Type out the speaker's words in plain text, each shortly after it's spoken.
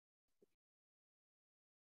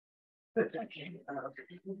Okay,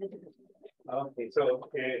 so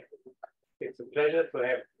it's a pleasure to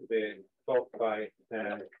have the talk by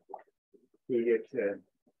Yulieth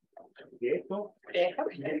Prieto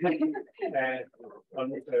on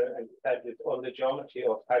the geometry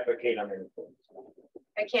of hyperkähler manifolds.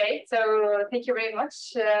 Okay, so thank you very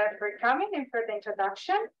much for coming and for the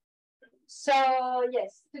introduction. So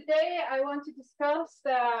yes, today I want to discuss,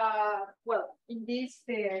 well, in these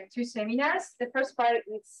two seminars, the first part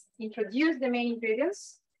is introduce the main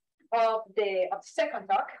ingredients of the second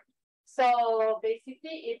talk. So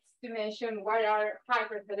basically it's to mention what are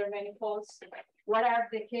hyperkähler manifolds, what are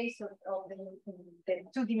the case of the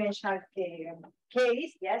two-dimensional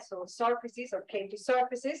case, yes, so surfaces or K3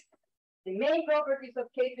 surfaces, the main properties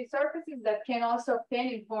of K3 surfaces that can also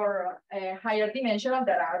obtain for higher dimensional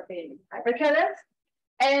that are the hyperkählers,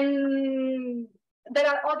 and there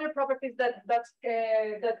are other properties that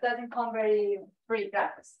doesn't come very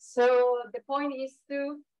practice. So the point is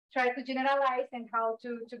to try to generalize and how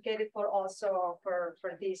to get it for also for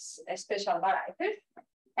these special varieties.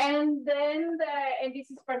 And then and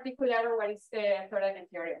this is particular what is the Torelli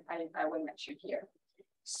theorem I will mention here.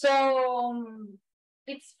 So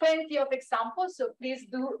it's plenty of examples, so please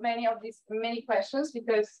do many questions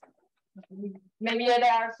because maybe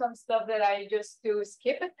there are some stuff that I just do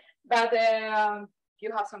skip, but if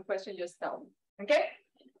you have some questions, just tell me, okay?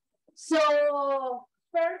 So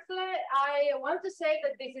firstly, I want to say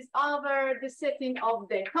that this is over the setting of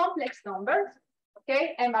the complex numbers,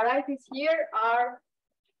 okay? And varieties here are,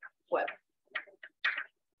 well,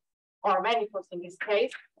 or manifolds in this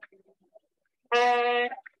case,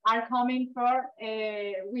 are coming for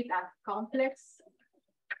with a complex.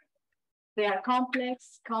 They are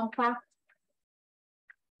complex, compact,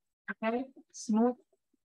 okay, smooth,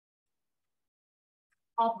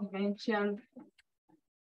 of dimension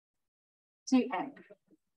 2n.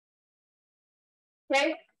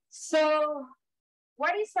 Okay, so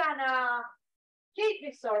what is an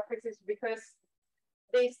K3 surfaces? Because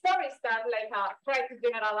the story start like try to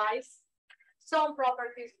generalize some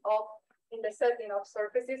properties of in the setting of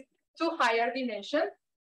surfaces to higher dimension.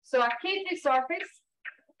 So a K3 surface,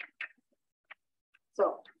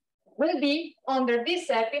 so will be under this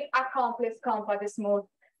setting a complex, compact, smooth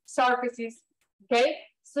surfaces, okay,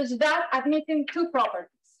 such that admitting two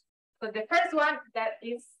properties. So the first one that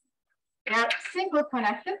is they are single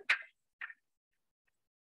connected,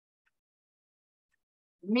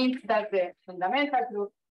 means that the fundamental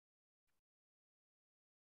group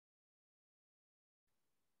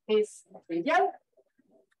is trivial.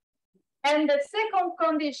 And the second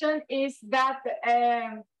condition is that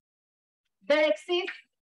there exists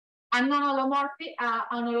an holomorphic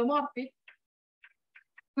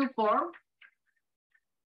two form,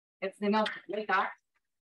 it's denoted like that,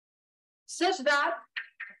 such that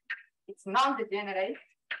it's non-degenerate,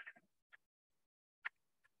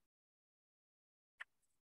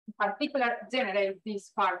 in particular generate this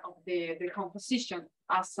part of the composition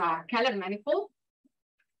as a Kähler manifold.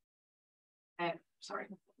 Sorry,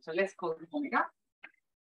 so let's call it omega.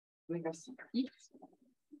 Omega C.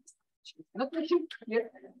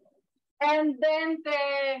 And then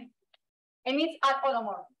and it's at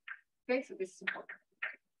holomorphic. Okay, so this is important.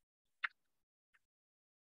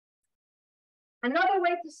 Another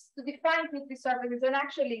way to define K3 surfaces, and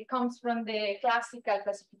actually comes from the classical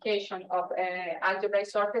classification of algebraic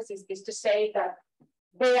surfaces, is to say that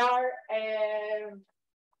they are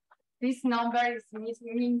this number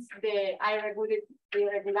means the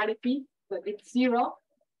irregularity, so it's 0.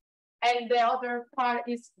 And the other part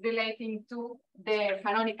is relating to the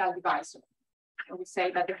canonical divisor. So we say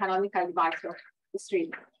that the canonical divisor is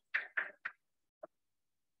 3.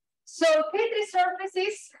 So K3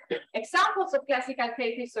 surfaces, examples of classical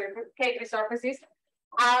K3 surfaces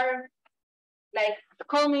are like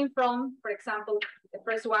coming from, for example, the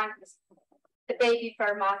first one is the baby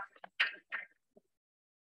Fermat.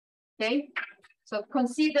 Okay, so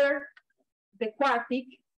consider the quartic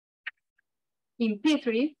in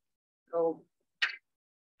P3. So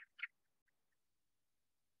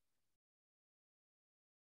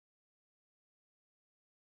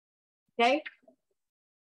okay,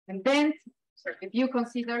 and then so if you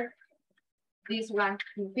consider this one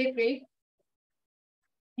in P3,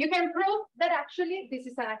 you can prove that actually this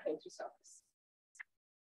is an K3 surface.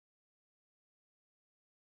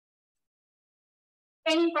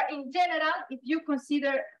 And in general, if you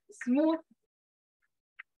consider smooth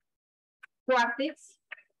quartics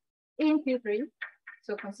in P3,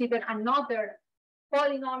 so consider another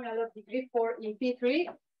polynomial of degree 4 in P3,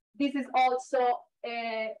 this is also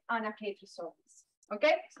an K3 surface.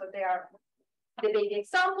 Okay, so they are the baby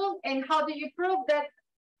example. And how do you prove that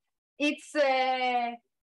it's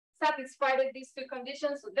satisfied these two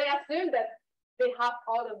conditions. So they assume that they have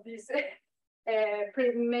all of these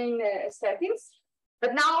main settings.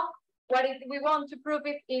 But now, what we want to prove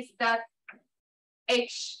it is that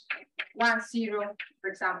H10, for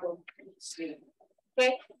example,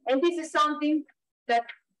 okay, and this is something that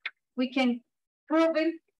we can prove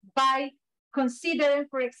it by considering,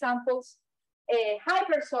 for example,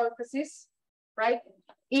 hypersurfaces, right,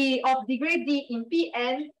 of degree D in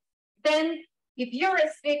Pn. Then, if you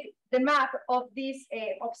restrict the map of these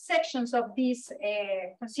of sections of these,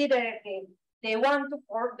 consider the 1 to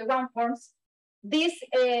 4, the 1 forms, this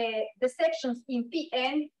the sections in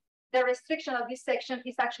Pn, the restriction of this section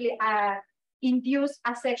is actually induce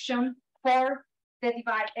a section for the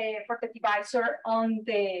divisor on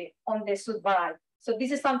the subvariety. So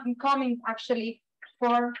this is something coming actually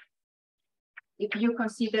for if you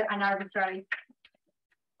consider an arbitrary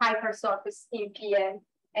hypersurface in Pn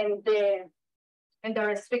and the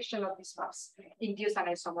restriction of these maps induce an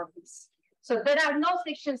isomorphism. So there are no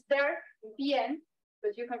sections there in Pn,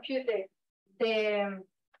 but you compute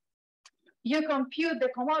the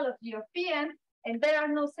cohomology of Pn, and there are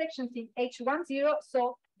no sections in H10,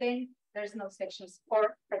 so then there's no sections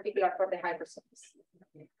for particular for the hypersurface.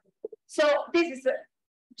 So this is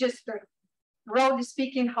just broadly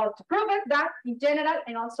speaking how to prove it, that in general,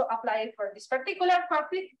 and also apply it for this particular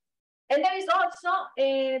topic. And there is also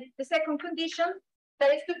the second condition,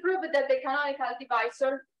 that is to prove that the canonical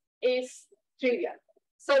divisor is trivial.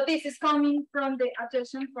 So this is coming from the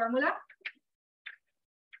adjacent formula.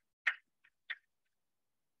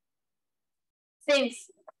 Since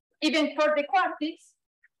even for the quartics,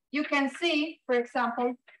 you can see, for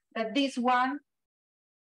example, that this one,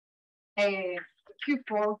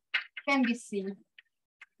 Q4, can be seen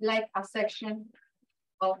like a section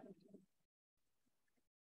of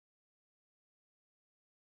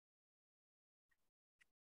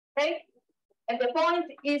okay, and the point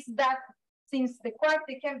is that since the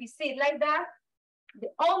quartic can be seen like that, the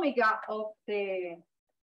omega of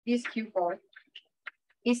this Q4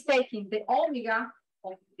 is taking the omega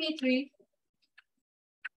of P3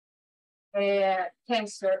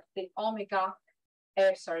 tensor, the omega,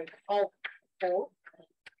 of 4,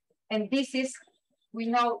 and this is, we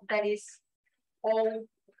know that is O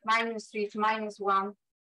 -3 to -1,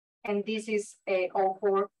 and this is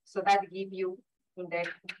O4, so that give you in the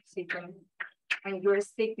sequence, and you're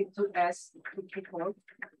restricted to S to Q4,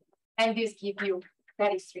 and this give you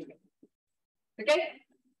that is trivial. Okay,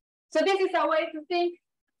 so this is a way to think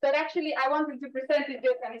that actually I wanted to present it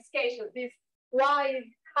just an sketch of this, why,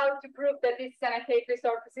 how to prove that this is an hyperkähler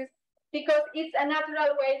surfaces, because it's a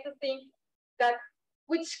natural way to think that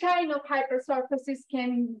which kind of hypersurfaces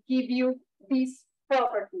can give you these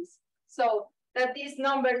properties. So that these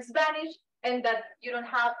numbers vanish and that you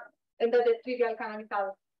don't have, and that the trivial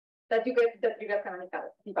canonical, that you get the trivial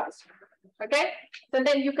canonical divisor. Okay? So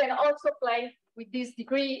then you can also play with this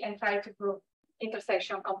degree and try to prove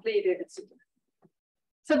intersection completed, etc.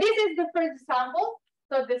 So this is the first example.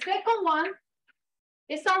 So the second one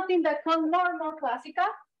is something that comes more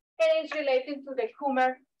classical, and is related to the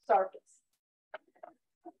Kummer surface.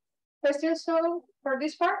 Questions for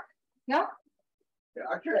this part? No? Yeah,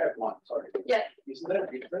 actually I have one, sorry. Yeah. Is there a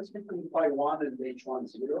difference between Phi1 and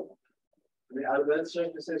H10? I mean, are there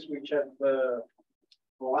surfaces which have,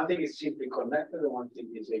 well, one thing is simply connected, and one thing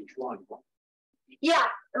is H1. Yeah,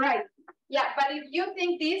 right. Yeah, but if you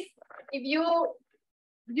think this, if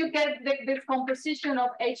you get this composition of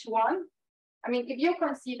H1, I mean, if you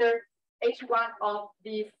consider H1 of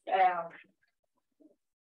this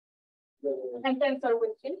and tensor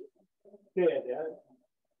with it,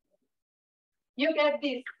 you get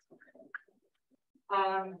this.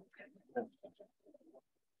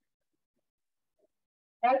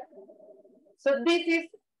 Right? So this is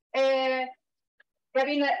a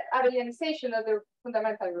Abelianization of the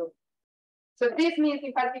fundamental group. So this means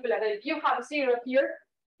in particular that if you have 0 here,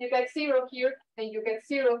 you get 0 here, then you get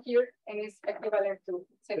 0 here, and it's equivalent to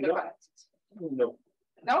simple balances. No.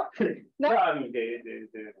 No? No, I mean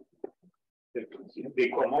the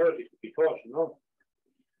cohomology proportion, no?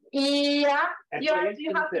 Yeah, and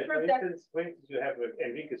you have to prove that. For instance, you have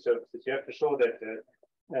Enrique surfaces, you have to show that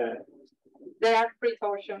they are free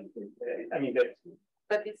torsion. I mean that.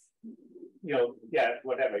 But it's, you know, yeah,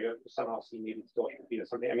 whatever. You have to somehow see maybe distortion field or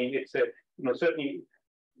something. I mean, it's you know, certainly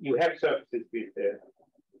you have surfaces with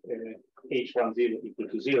H10 equal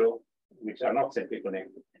to 0, which are not simply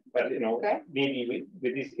connected. But you know, okay, maybe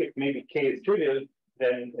with this, if maybe K is trivial,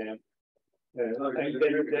 then I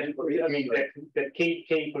mean that K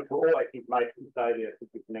equal to O, I think might imply they are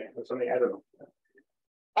simply connected or something. I don't know.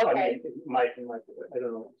 I Okay. mean, it might, I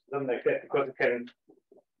don't know, something like that, because it can,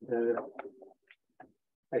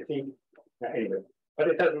 I think, anyway, but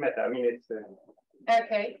it doesn't matter. I mean, it's.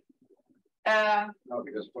 Okay. No,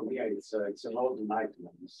 because for me, it's an old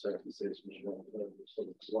nightmare. Surfaces which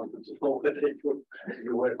wanted to know whether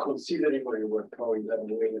you were considering or you were throwing them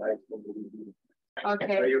away right from the beginning.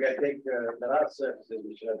 Okay. So you can take, there are surfaces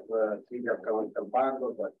which have trivial canonical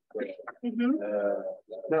bundle, but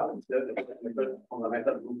no, the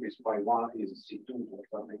fundamental group is pi1 is C2 or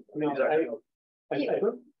something. No, I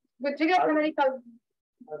don't. With trivial canonical.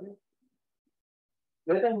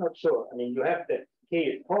 That I'm not sure. I mean, you have that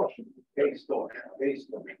K portion. Case torsion.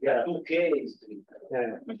 Yeah, 2K is trivial.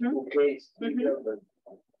 Yeah. 2K is trivial, but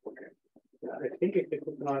okay. Yeah, I think if they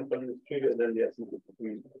put on the trivial, then yes.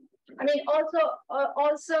 I mean,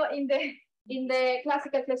 also in the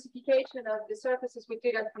classical classification of the surfaces with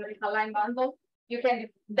trivial canonical line bundle,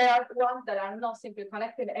 there are ones that are not simply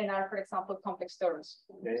connected and are, for example, complex torus.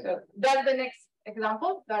 Okay. So that's the next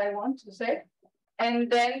example that I want to say, and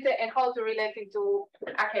then and how to relate it to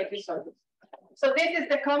a K3 surface. So this is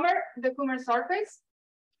the Kummer surface,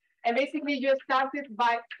 and basically you started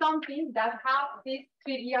by something that has this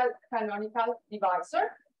trivial canonical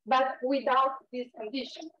divisor, but without this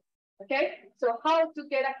condition. Okay, so how to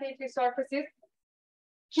get a K3 surfaces,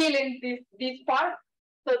 killing this part.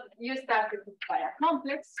 So you started by a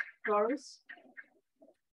complex torus.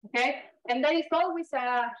 Okay, and there is always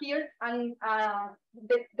here, and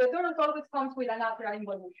the torus always comes with a natural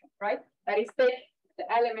involution, right? That is, take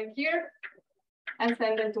the element here and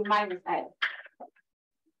send them to minus L.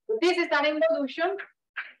 So this is an involution,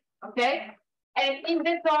 okay? And in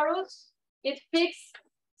the torus, it fixed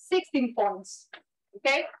 16 points,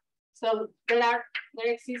 okay? So there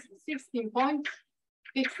exist 16 points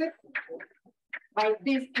fixed by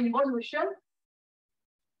this involution.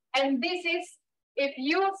 And this is, if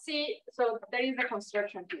you see, so there is a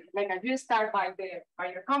construction here. Like if you start by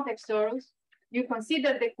your complex torus, you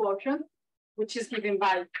consider the quotient, which is given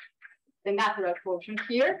by the natural quotient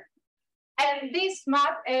here. And this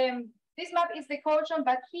map is the quotient,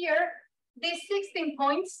 but here, these 16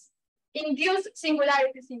 points induce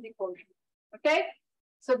singularities in the quotient, okay?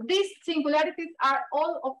 So these singularities are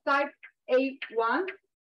all of type A1,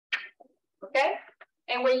 okay?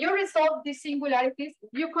 And when you resolve these singularities,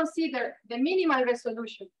 you consider the minimal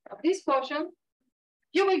resolution of this quotient,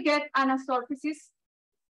 you will get an surfaces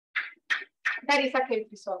that is a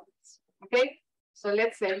K3 surface, okay? So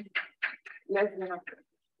let's say,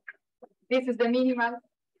 this is the minimal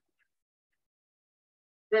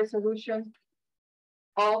resolution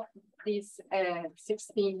of these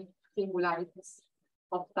 16 singularities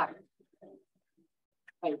of time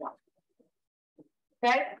by one.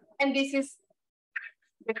 Okay, and this is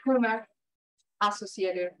the Kummer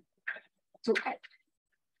associated to L.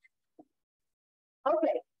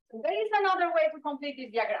 Okay, so there is another way to complete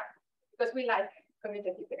this diagram because we like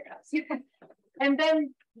commutative diagrams. And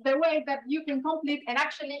then the way that you can complete and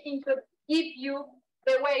actually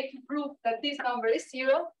the way to prove that this number is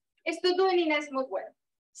 0 is to do it in a smooth way.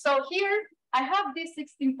 So here I have these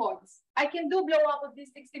 16 points. I can do blow up of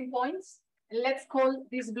these 16 points. Let's call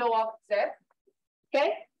this blow up Z.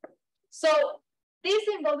 Okay. So this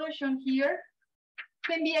involution here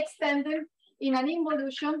can be extended in an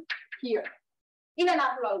involution here in a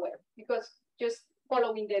natural way, because just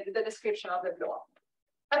following the description of the blow up.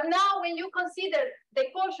 But now when you consider the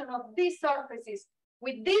quotient of these surfaces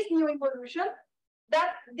with this new involution,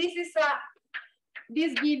 this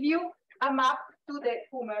gives you a map to the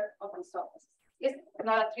Kummer of the surface. It's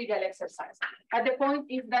not a trivial exercise. But the point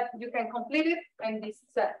is that you can complete it, and this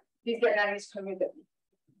diagram is commutative.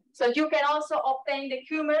 So you can also obtain the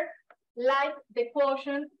Kummer like the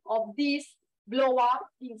quotient of this blow up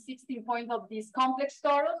in 16 points of this complex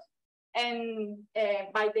torus, and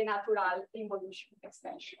by the natural involution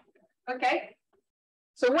extension. Okay.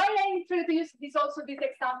 So why I introduce this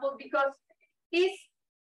example, because it's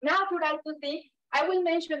natural to think. I will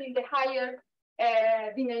mention in the higher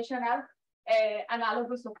dimensional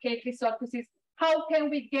analogous of K3 surfaces, how can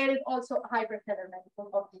we get it also hyperkähler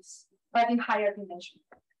manifold of this, but in higher dimension.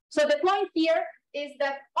 So the point here is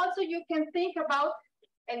that also you can think about,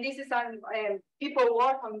 and this is people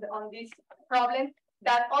work on this problem,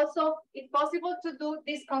 that also it's possible to do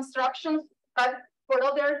these constructions, but for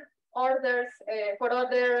other orders, for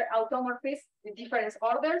other automorphisms with different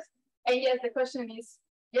orders. And yes, the question is,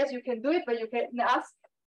 yes, you can do it, but you can ask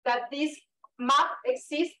that this map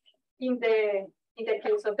exists in the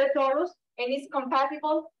case of the torus, and is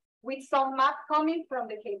compatible with some map coming from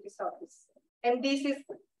the K3 surface. And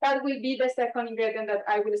that will be the second ingredient that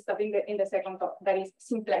I will study in the second talk, that is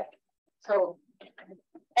symplectic. So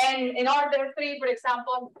And in order 3, for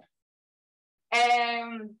example,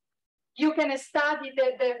 you can study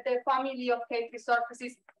the family of K3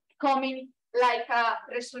 surfaces coming like a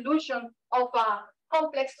resolution of a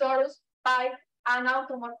complex torus by an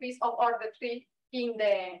automorphism of order 3 in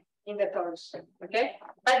the torus. Okay,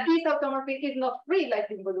 but this automorphism is not free like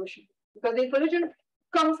the involution, because the involution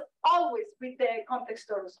comes always with the complex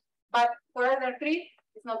torus, but for order 3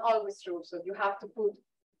 it's not always true. So you have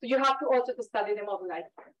to also study the moduli.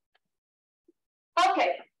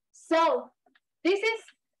 Okay, so this is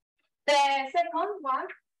the second one,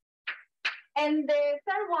 and the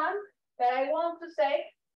third one that I want to say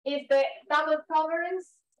is the double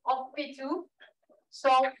covariance of P2. So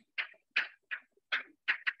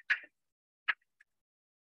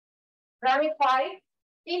ramify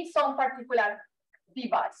in some particular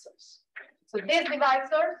divisors. So this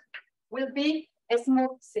divisor will be a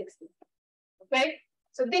smooth 60. Okay,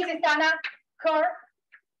 so this is a curve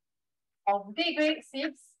of degree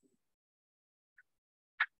 6.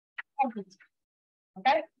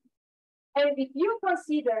 Okay, and if you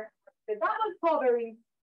consider the double covering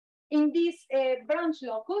in this branch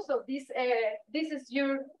locus, so this is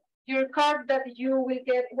your curve that you will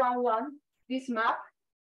get 1, 1, this map.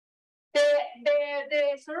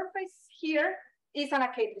 The surface here is an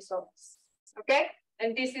K3 surface. Okay,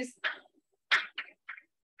 and this is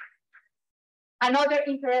another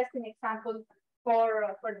interesting example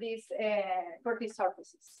for these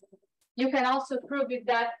surfaces. You can also prove it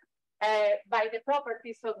that by the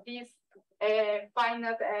properties of this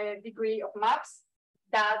finite degree of maps,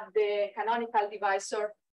 that the canonical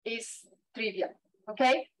divisor is trivial.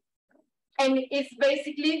 Okay, and it's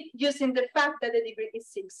basically using the fact that the degree is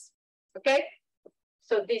 6. Okay,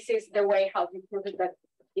 so this is the way how you prove it that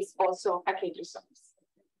it's also a K3 surface.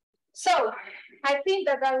 So I think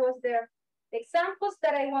that was the examples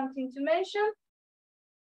that I wanted to mention.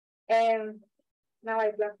 And now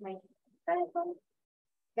I've left my telephone.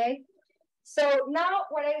 Okay, so now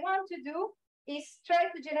what I want to do is try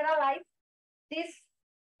to generalize these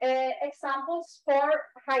examples for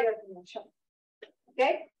higher dimension.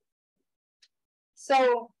 Okay,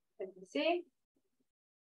 so let me see.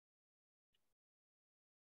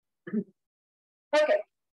 Okay,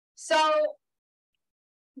 so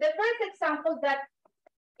the first example that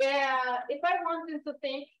if I wanted to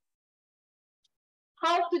think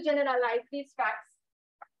how to generalize these facts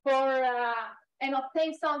for and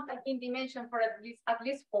obtain something in dimension for at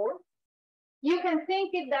least 4, you can think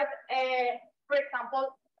it that, for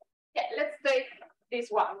example, yeah, let's take this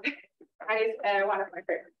one. That is one of my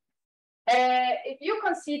favorites. If you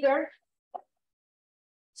consider,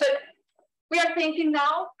 so we are thinking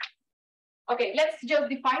now. Okay, let's just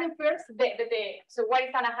define it first. So what is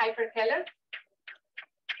a hyperkähler?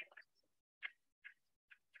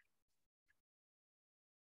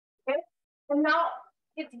 Okay, and now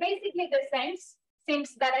it's basically the same,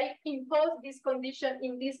 since that I impose this condition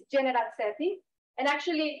in this general setting. And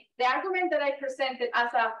actually, the argument that I presented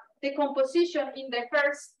as a decomposition in the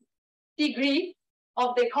first degree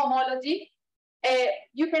of the homology,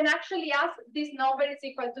 you can actually ask this number is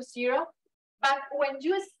equal to 0. But when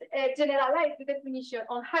you generalize the definition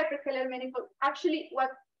on hyperkähler manifold, actually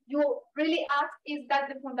what you really ask is that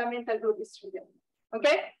the fundamental group is trivial.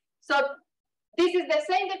 Okay, so this is the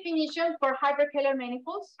same definition for hyperkähler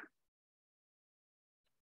manifolds.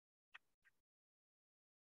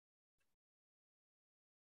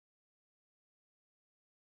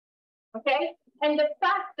 Okay, and the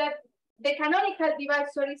fact that the canonical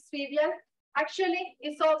divisor is trivial actually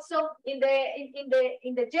is also in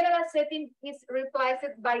the general setting is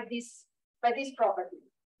replaced by this property.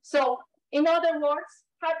 So in other words,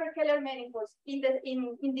 hyperkähler manifolds in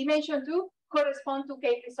dimension 2 correspond to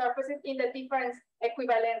K3 surfaces in the different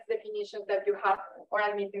equivalence definitions that you have or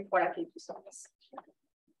admitting for a K3 surface.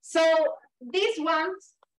 So these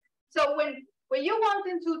ones, so when you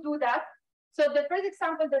wanted to do that, so the first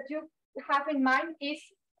example that you have in mind is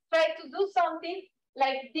try to do something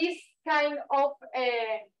like this kind of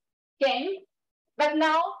game, but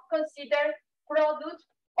now consider product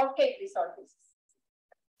of K3 surfaces.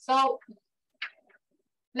 So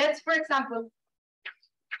let's, for example,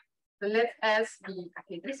 let S be a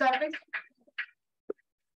K3 surface.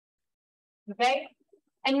 Okay,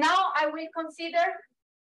 and now I will consider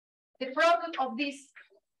the product of this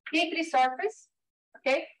K3 surface,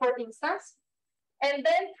 okay, for instance, and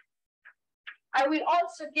then I will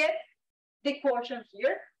also get the quotient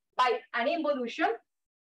here by an involution.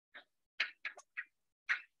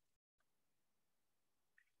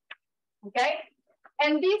 Okay,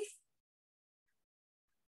 and this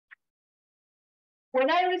when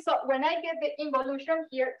I get the involution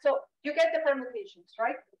here, so you get the permutations,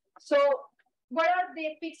 right? So what are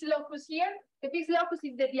the fixed locus here? The fixed locus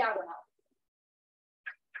is the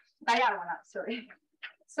diagonal, sorry.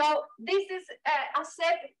 So this is a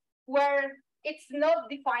set where it's not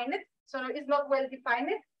defined, so it's not well defined.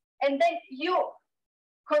 And then you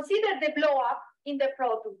consider the blow up in the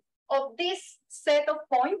product of this set of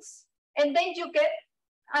points, and then you get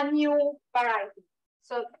a new variety.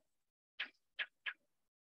 So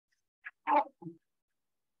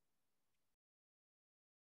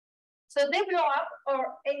they blow up,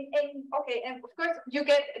 and of course you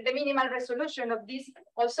get the minimal resolution of this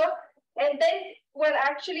also. And then what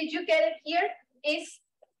actually you get it here is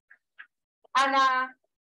a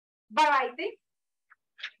variety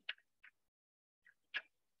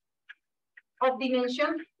of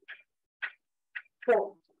dimension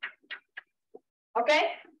 4. Okay,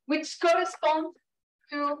 which corresponds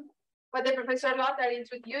to what the Professor Lothar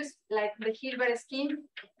introduced, like the Hilbert scheme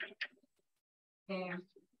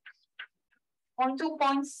on 2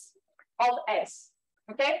 points of S.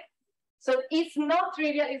 Okay, so it's not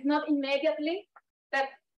trivial, it's not immediately that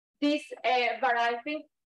this variety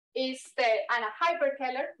is a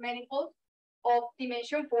hyperkähler manifold of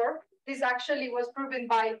dimension 4. This actually was proven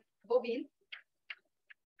by Bouville.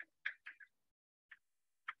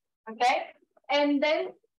 Okay, and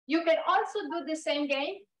then you can also do the same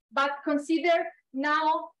game, but consider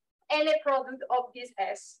now any product of this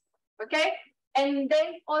S. Okay, and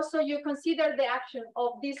then also you consider the action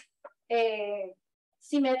of this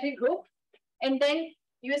symmetric group, and then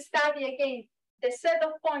you study again the set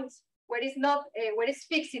of points where it's not where it's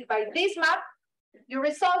fixed by this map. You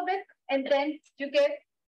resolve it, and then you get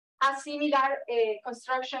a similar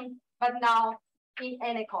construction, but now in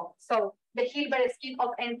n equal. So the Hilbert scheme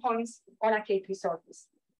of endpoints on a K3 surface.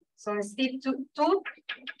 So instead to 2,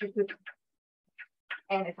 you put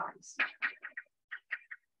n times.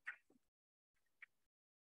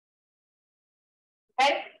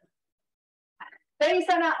 Okay. There is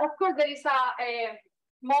of course, there is a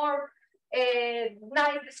more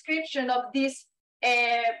nice description of this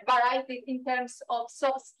variety in terms of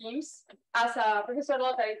sub-schemes, as Professor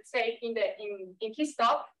Lothar said in his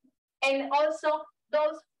talk, and also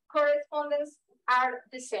those correspondence are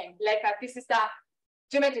the same. Like this is the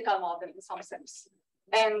geometrical model in some sense,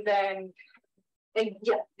 and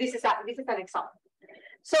yeah, this is an example.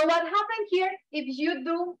 So what happened here? If you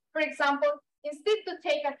do, for example, instead to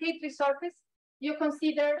take a K3 surface, you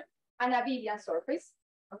consider an abelian surface.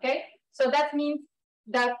 Okay, so that means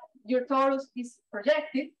that your torus is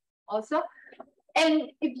projected also.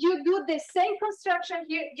 And if you do the same construction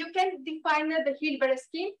here, you can define the Hilbert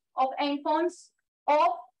scheme of endpoints of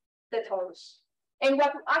the torus. And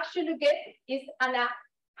what you actually get is a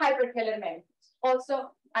hyperkähler manifolds,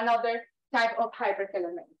 also another type of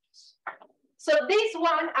hyperkähler manifolds. So this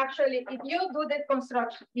one actually, if you do the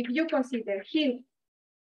construction, if you consider Hill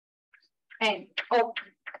and of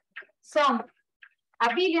some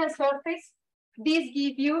abelian surface, this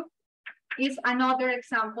give you is another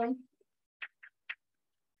example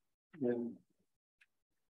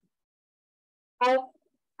of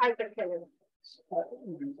hyperkähler.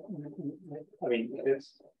 I mean,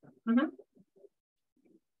 it's.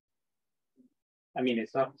 I mean,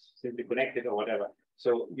 it's not simply connected or whatever.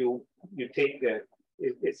 So you take the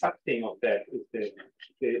something of that is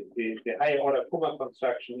the higher order Kummer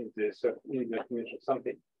construction is the dimension of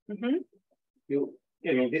something.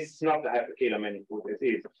 I mean, this is not the hyperkähler manifold. It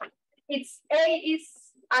is.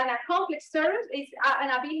 It's an complex terms. It's an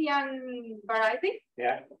abelian variety.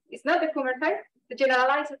 Yeah. It's not the Kummer type. The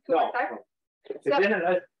generalized Kummer type. The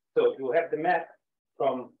generalized. So you have the map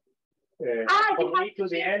from A to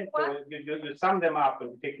the end. So you sum them up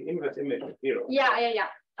and take the inverse image of 0. Yeah.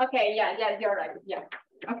 Okay. Yeah. You're right. Yeah.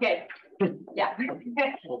 Okay. Yeah.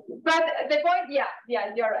 But the point.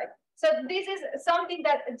 Yeah. You're right. So this is something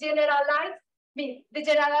that generalized. The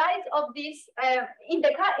generalize of this in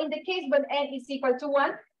the case when n is equal to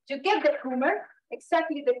 1, you get the Kummer,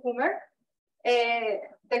 exactly the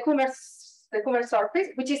Kummer surface,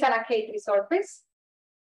 which is an K3 surface.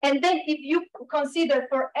 And then if you consider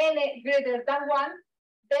for n greater than 1,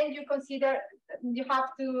 then you consider you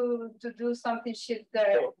have to do something shift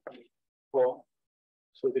there. So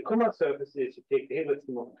the Kummer surface is you take the Hilbert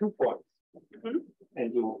scheme of 2 points,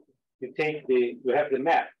 and you have the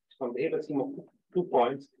map from the Hilbert scheme of 2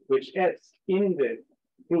 points, which adds in the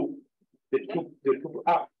group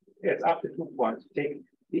adds up to 2 points. Take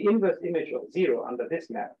the inverse image of 0 under this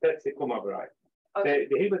map. That's the Kummer variety. Okay.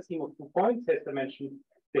 The Hilbert scheme of 2 points has dimension.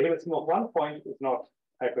 The Hilbert scheme of 1 point is not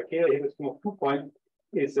hyperkähler. The Hilbert scheme of 2 points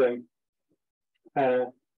is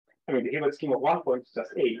I mean, the Hilbert scheme of 1 point is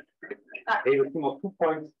just A. The Hilbert scheme of 2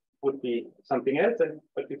 points would be something else,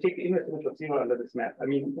 but you take the inverse image of 0 under this map. I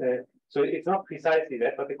mean, so it's not precisely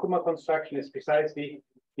that, but the Kummer construction is precisely,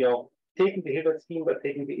 taking the Hilbert scheme, but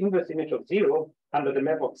taking the inverse image of 0 under the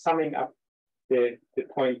map of summing up the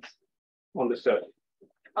points on the surface.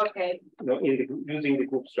 Okay. Using the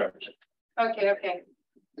group structure. Okay.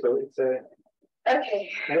 So it's a. Okay.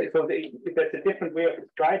 So that's a different way of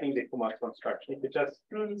describing the Kummer construction. If you just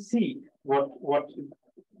see what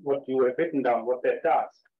you have written down, what that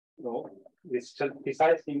does, this just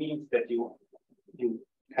precisely means that you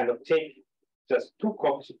kind of take just 2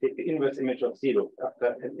 copies, you take the inverse image of 0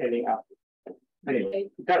 after ending up. Anyway,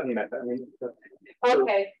 it doesn't matter. I mean,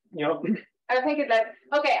 okay. So, I think it's like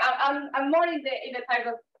okay. I'm more in the type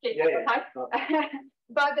of case type,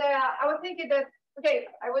 but I was thinking that okay.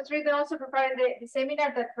 I was reading also preparing the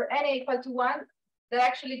seminar that for n equal to 1, they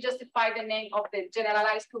actually justify the name of the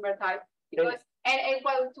generalized Kummer type because n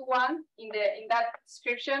equal to 1 in that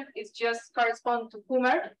description is just correspond to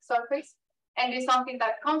Kummer surface, and it's something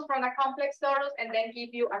that comes from a complex torus and then give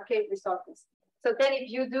you a K-free surface. So then if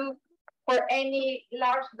you do for any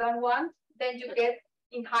larger than 1, then you get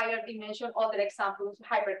in higher dimension other examples,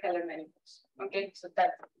 hyperkähler manifolds. Okay, so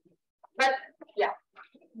that's, but yeah,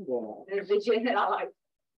 the generalized.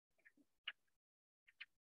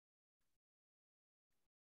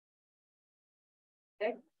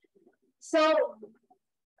 Okay, so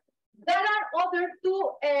there are other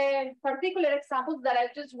 2 particular examples that I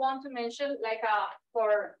just want to mention, like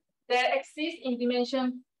for that exist in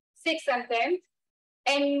dimension 6 and 10,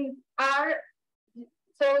 and are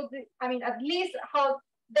so I mean at least how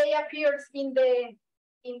they appears in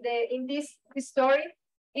this story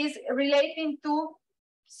is relating to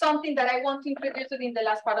something that I want to introduce in the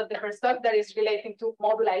last part of the first talk, that is relating to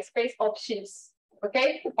moduli space of sheaves,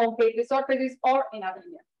 okay, on K-free surfaces or in a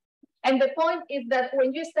linear. And the point is that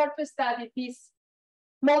when you start to study these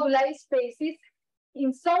moduli spaces,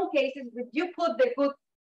 in some cases, if you put the good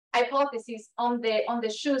hypothesis on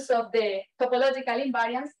the shoes of the topological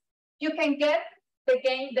invariance, you can get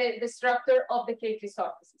the structure of the K-free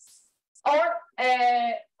surfaces, or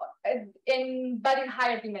but in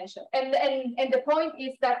higher dimension. And the point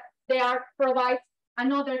is that they provide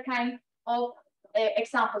another kind of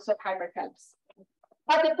examples of hyperkählers.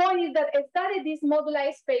 But the point is that study these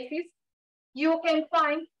moduli spaces, you can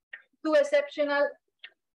find 2 exceptional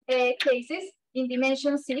cases in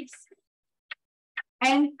dimension 6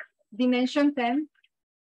 and dimension 10,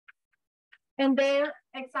 and their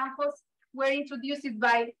examples were introduced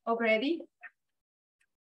by already.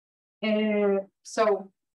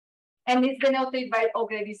 So, and it's denoted by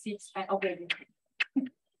already 6 and already.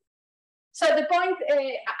 So the point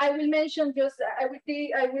I will mention just I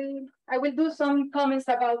will do some comments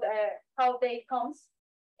about how they comes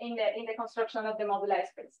in the construction of the moduli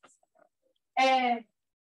spaces.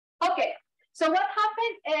 Okay, so what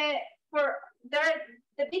happened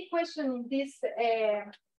the big question in this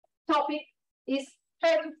topic is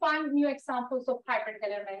try to find new examples of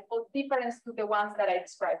hyperkähler manifolds different to the ones that I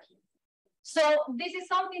described here. So this is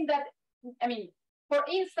something that, I mean, for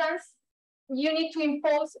instance, you need to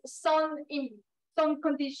impose some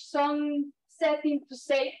condition, some setting to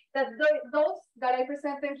say that those that I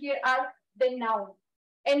presented here are the noun.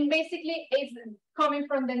 And basically it's coming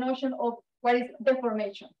from the notion of what is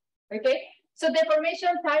deformation, okay? So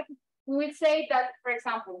deformation type, we will say that, for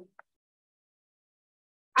example,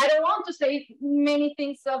 I don't want to say many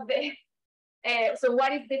things of the, so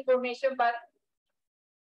what is deformation, but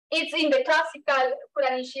it's in the classical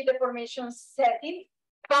Kuranishi deformation setting.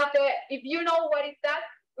 But if you know what is that,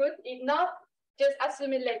 good. If not, just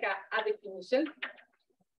assume it like a definition.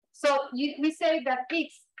 So we say that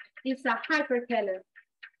X is a hyperkähler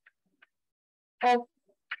of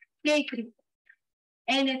K3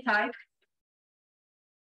 any type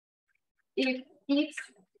if X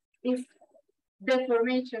is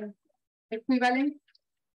deformation equivalent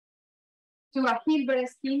to a Hilbert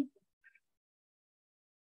scheme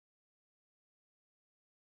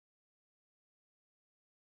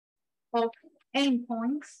of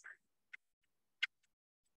endpoints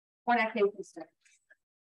on a K-free surface.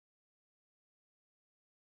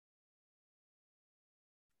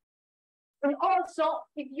 And also,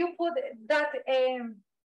 if you put that in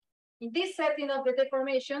this setting of the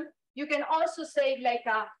deformation, you can also say like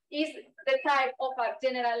is the type of a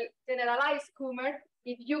generalized Kummer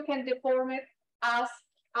if you can deform it as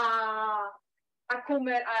a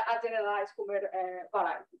generalized Kummer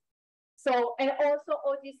variety. So, and also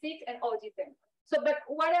OG6 and OG10. So, but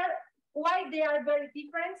why they are very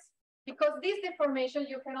different? Because this deformation,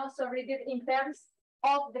 you can also read it in terms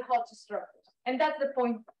of the Hodge structures. And that's the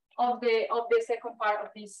point of the second part of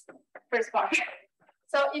this first part.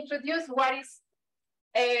 So introduce what is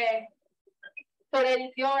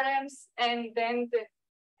Torelli theorems, and then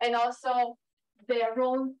and also the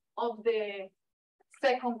role of the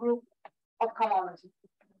second group of cohomology.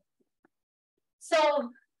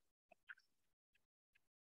 So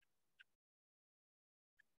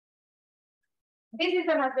this is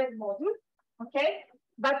an Z module, okay?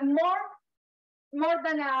 But more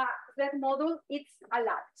than a Z module, it's a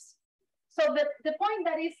lattice. So the point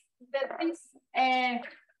that is that this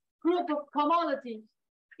group of cohomology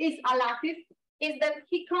is a lattice is that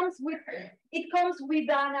it comes with an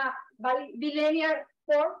bilinear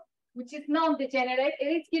form, which is non-degenerate, and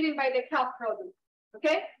it's given by the half product.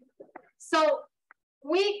 Okay, so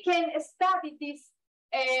we can study this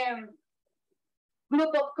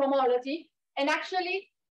group of cohomology, and actually,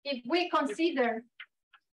 if we consider.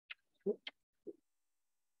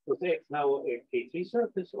 Was X now a K3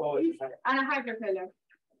 surface or and a hyperkähler?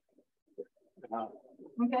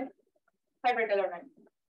 Okay, hyperkähler.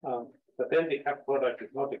 But then the half product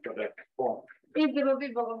is not a product form. It's the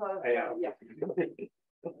Ruby-Bogomolov. Yeah. Okay.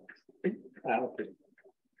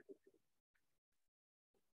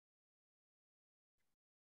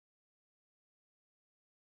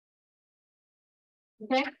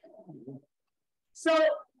 Okay. So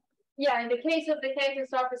yeah, in the case of the K2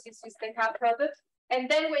 surfaces, it's the half product, and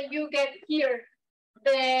then when you get here,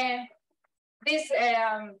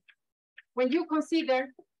 when you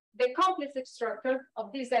consider the complex structure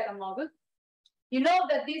of this data model, you know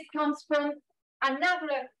that this comes from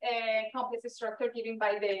another complex structure given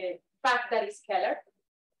by the fact that it's scalar.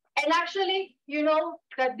 And actually, you know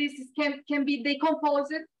that this can be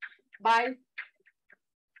decomposed by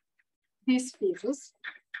these pieces.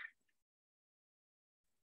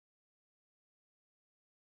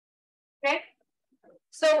 Okay,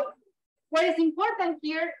 so what is important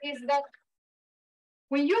here is that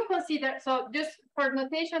when you consider, so just for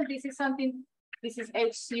notation, this is something, this is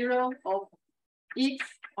H0 of X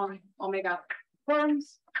on omega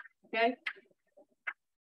forms, okay?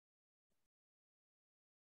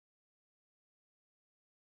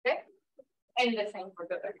 Okay, and the same for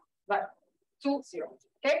the other, but 2, 0,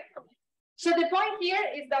 okay? So the point here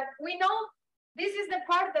is that we know this is the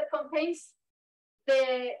part that contains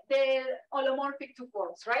the holomorphic two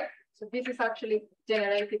forms, right? So this is actually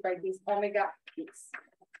generated by this omega X.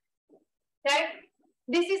 Okay,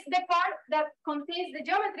 this is the part that contains the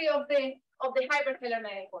geometry of the hyperkähler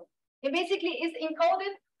manifold. It basically is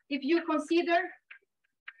encoded if you consider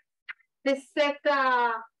the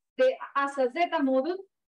zeta as a zeta module.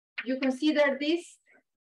 You consider this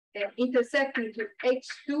intersecting to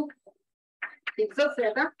H2 X of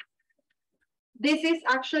zeta. This is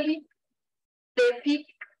actually the peak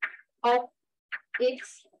of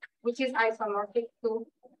X, which is isomorphic to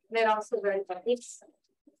then also vertical X,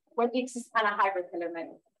 when X is on a hyperkähler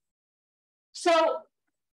manifold. So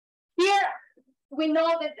here we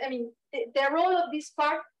know that, I mean, the role of this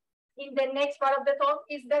part in the next part of the talk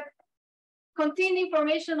is that contain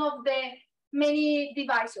information of the many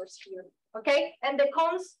divisors here, okay? And the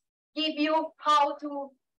cons give you how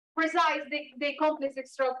to precise the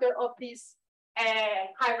complex structure of this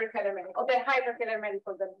hyperkähler manifold, of the hyperkähler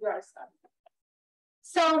manifold that you are studying.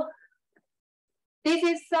 So this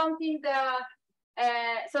is something that,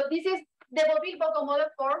 so this is the Bovil-Bogomolov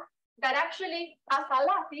form that actually, as a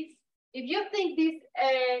lattice, if you think this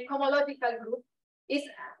homological group is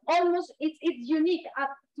almost, it's unique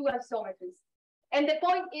up to isometries. And the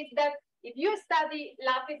point is that if you study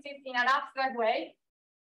lattices in an abstract way,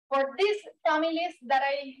 for these families that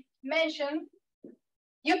I mentioned,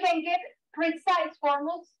 you can get precise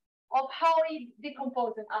formulas of how it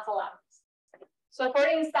decomposes as a lattice. So for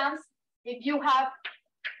instance, if you have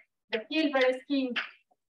the Hilbert scheme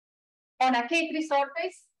on a K3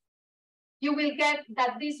 surface, you will get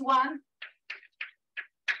that this one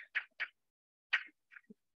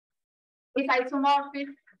is isomorphic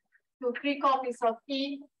to 3 copies of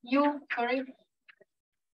two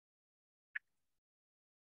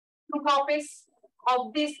copies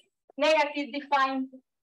of this negative defined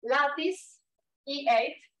lattice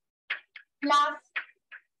E8 plus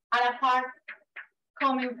a part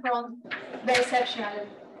coming from the exceptional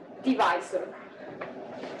divisor.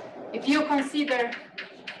 If you consider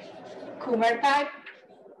Kummer type,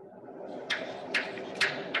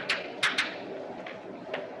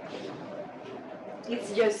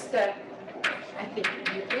 it's just, I think,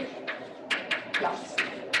 plus.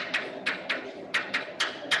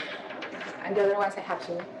 And the other ones I have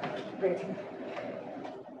to bring in.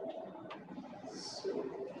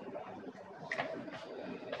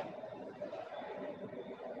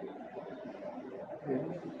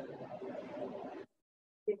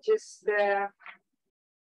 use the,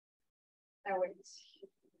 wait.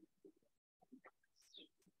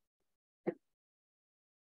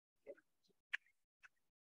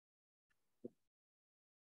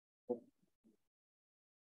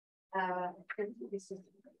 This is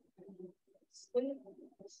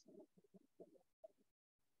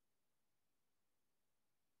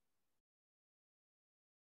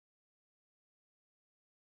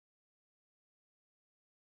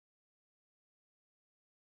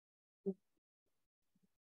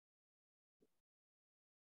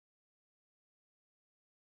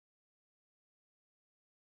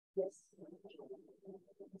yes,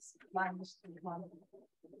 minus 1.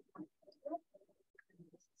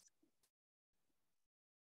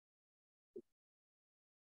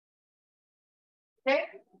 Okay.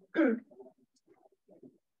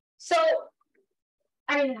 So,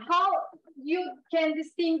 I mean, how you can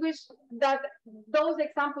distinguish that those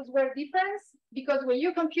examples were different? Because when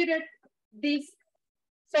you computed this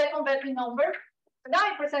second Bernoulli number, now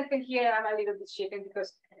I'm presenting here, I'm a little bit shaken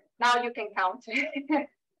because now you can count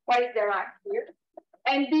what is the rank here.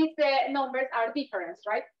 And these numbers are different,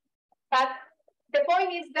 right? But the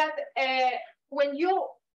point is that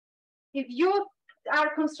if you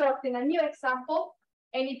are constructing a new example,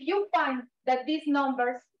 and if you find that these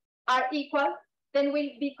numbers are equal, then will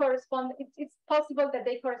be it's possible that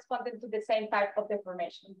they correspond to the same type of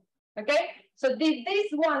deformation. Okay, so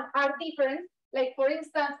these ones are different. Like for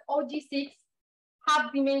instance, OG6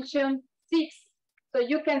 have dimension 6. So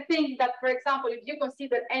you can think that, for example, if you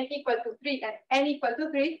consider n equal to 3 and n equal to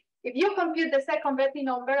 3, if you compute the second Bernoulli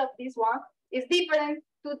number of this one, is different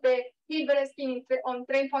to the Hilbert scheme on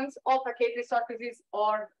train points of a K3 surfaces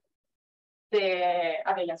or the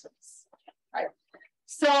abelian surface, right?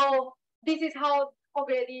 So this is how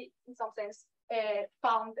already, in some sense,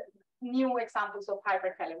 found new examples of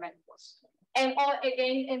hyperkähler manifolds. And all,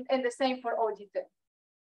 again, and the same for OG10.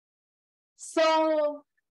 So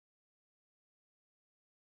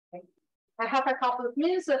I have a couple of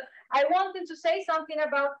minutes. So I wanted to say something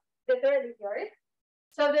about the Torelli theorem.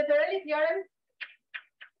 So the Torelli theorem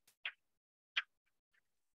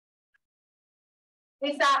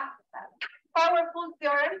is a powerful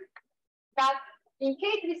theorem that in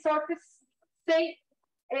K3 surfaces say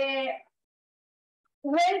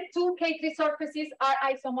when two K3 surfaces are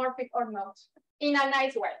isomorphic or not in a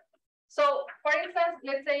nice way. So for instance,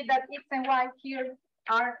 let's say that X and Y here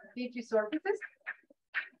are K3 surfaces.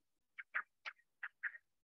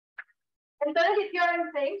 And the Torelli theorem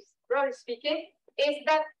says, broadly speaking, is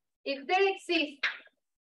that if there exists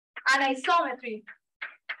an isometry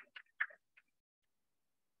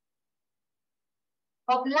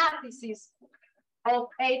of lattices of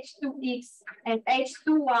H2X and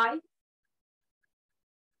H2Y,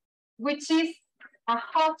 which is a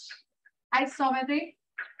Hodge isometry,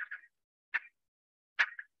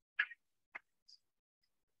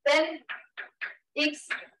 then X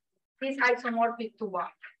is isomorphic to Y.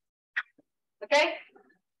 Okay?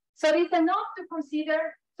 So it's enough to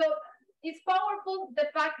consider, so it's powerful the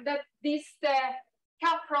fact that this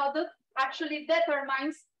cap product actually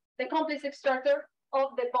determines the complex structure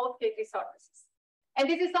of the both K3 surfaces. And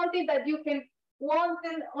this is something that you can want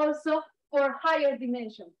also for higher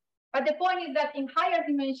dimension. But the point is that in higher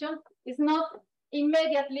dimension, it's not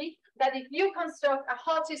immediately that if you construct a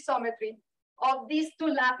Hodge isometry of these two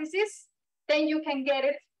lattices, then you can get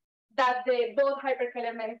it that the both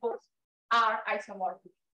hyperkähler manifolds are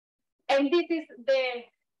isomorphic. And this is the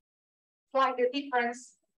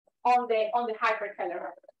difference on the hyperkähler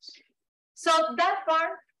approach. So that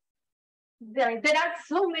part, there are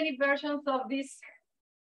so many versions of these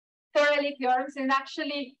Torelli theorems, and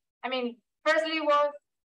actually, I mean, firstly was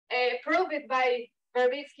proved by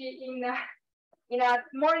Verbitsky in a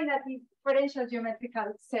more in a differential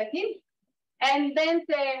geometrical setting, and then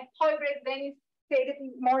the Huybrechts then stated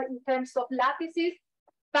more in terms of lattices,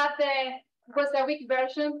 but was a weak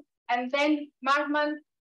version, and then Markman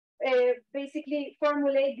basically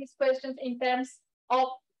formulate these questions in terms of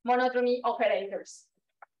monodromy operators.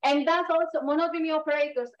 And that's also monodromy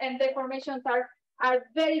operators and deformations are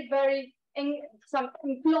very, very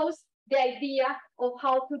close the idea of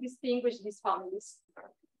how to distinguish these families.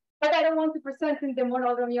 But I don't want to present in the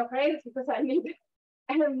monodromy operators because I need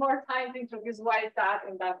more time to introduce why is that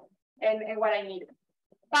and what I need.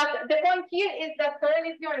 But the point here is that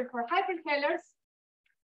Torelli theorem for hyperkählers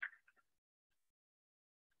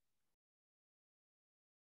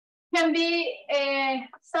can be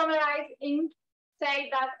summarized in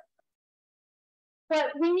say that, well,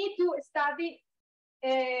 we need to study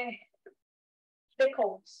the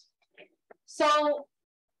codes. So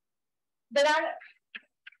there are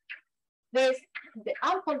There's the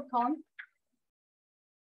ample cone.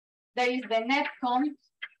 There is the net cone.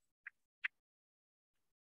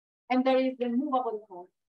 And there is the movable cone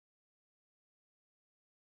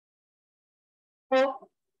of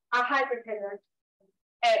a hyperkähler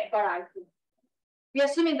variety. We're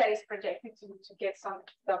assuming that it's projected to get some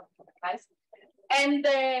stuff nice. And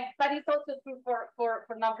but it's also true for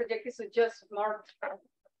non-projected, so just more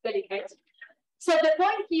delicate. So the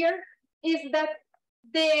point here is that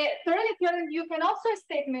the Torelli theorem, you can also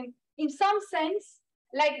statement in some sense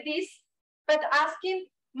like this, but asking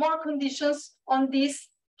more conditions on this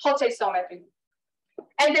hot isometry.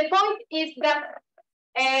 And the point is that,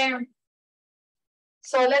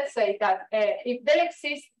 so let's say that if there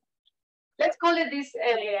exists, let's call it this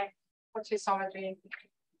hot isometry.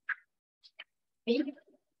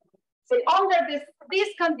 So under these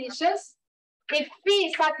conditions, if P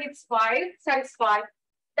is satisfied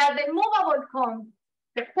that the movable cone,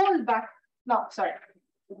 the pullback, no, sorry,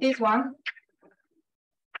 this one,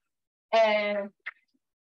 the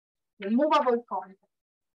movable cone.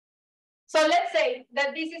 So let's say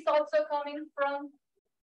that this is also coming from,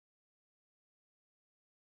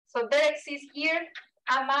 so there exists here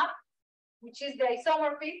a map, which is the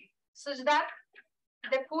isomorphic, such that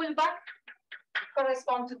the pullback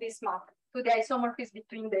corresponds to this map, to the isomorphism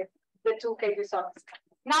between the two case results.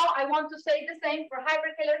 Now I want to say the same for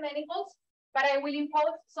hyperkähler manifolds, but I will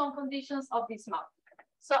impose some conditions of this map.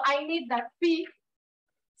 So I need that P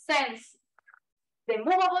sends the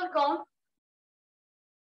movable cone.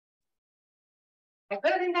 I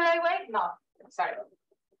put it in the right way? No, sorry.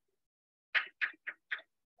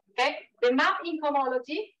 Okay, the map in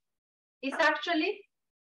homology is actually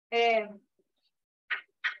the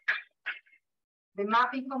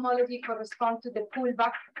mapping homology corresponds to the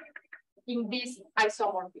pullback in this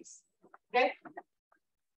isomorphism. Okay.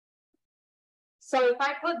 So if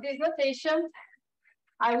I put this notation,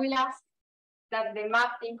 I will ask that the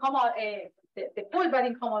map in the pullback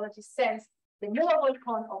in homology sends the movable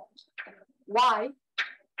cone of Y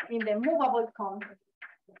in the movable cone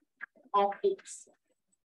of X.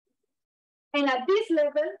 And at this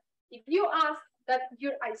level, if you ask that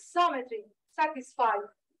your isometry satisfies,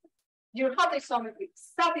 your hot isometry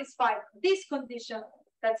satisfies this condition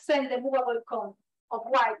that sends the movable cone of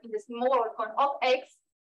Y in the movable cone of X,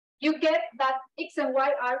 you get that X and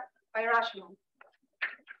Y are birational.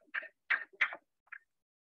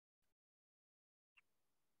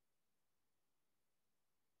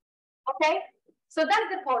 Okay, so that's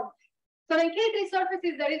the point. So in K3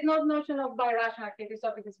 surfaces, there is no notion of birational K3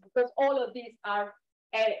 surfaces because all of these are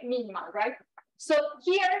minimal, right? So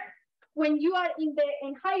here, when you are in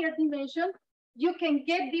higher dimension, you can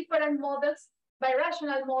get different models,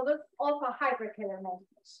 birational models of a hyperkähler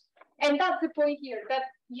models. And that's the point here, that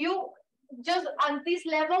you just on this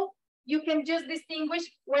level, you can just distinguish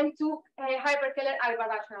when two hyperkähler are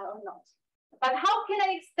birational or not. But how can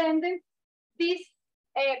I extend this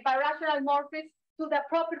birational morphism to the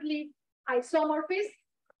properly isomorphism?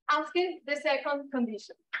 Asking the second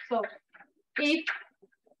condition. So if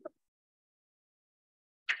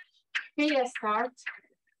P start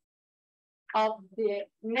of the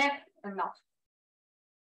net enough.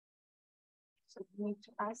 So we need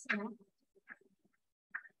to ask now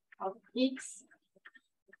of X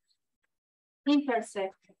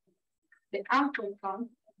intersect the ample cone.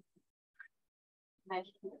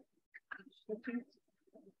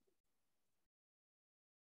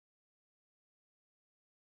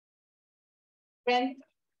 Then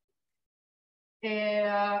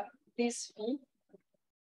this P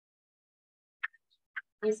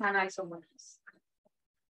is an isomorphism.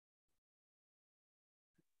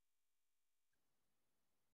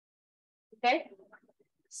 Okay,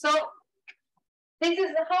 so this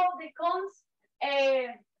is how the cones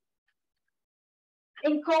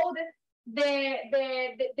encode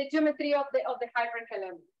the geometry of the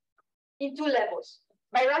hyperkähler in two levels,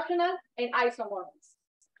 birational and isomorphism.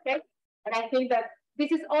 Okay, and I think that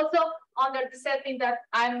this is also under the setting that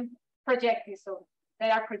I'm projecting, so they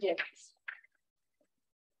are projections.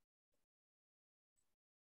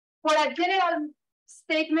 For a general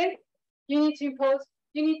statement, you need to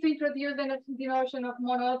introduce the notion of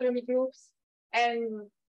monodromy groups and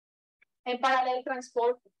parallel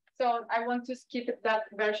transport. So I want to skip that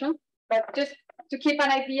version, but just to keep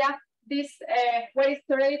an idea, this what is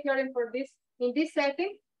Torelli theorem for this in this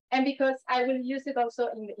setting, and because I will use it also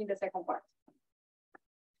in the second part.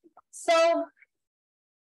 So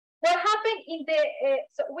what happened in the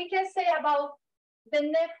so we can say about the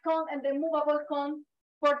net cone and the movable cone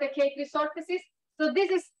for the K3 surfaces. So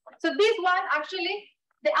this one actually,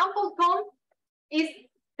 the ample cone is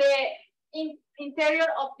in interior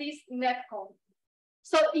of this net cone.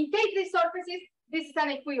 So in K3 surfaces, this is an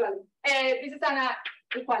equivalent. This is an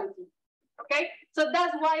equality. Okay, so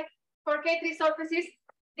that's why for K3 surfaces,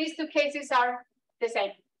 these two cases are the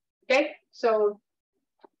same. Okay, so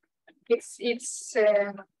it's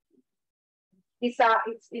a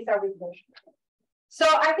regression. So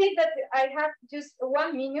I think that I have just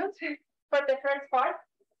 1 minute for the first part.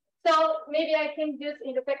 So maybe I can just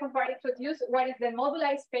in the second part introduce what is the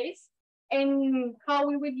moduli space and how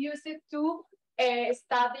we will use it to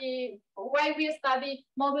study why we study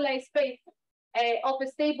moduli space of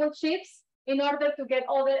stable sheaves in order to get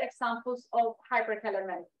other examples of hyperkähler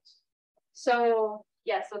manifolds. So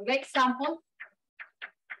yeah, so the example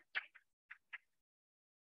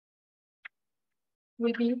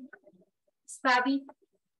will be study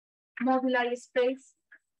moduli space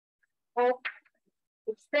of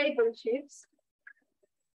stable sheaves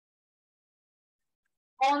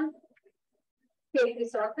on K3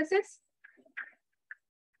 surfaces.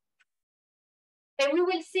 And we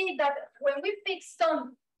will see that when we fix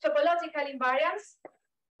some topological invariants,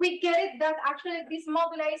 we get it that actually these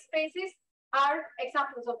moduli spaces are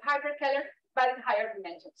examples of hyperkähler, but in higher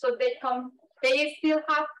dimensions. So they still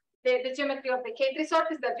have the geometry of the K3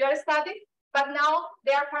 surface that you are studying, but now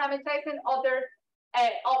they are parameterizing other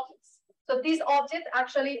objects. So these objects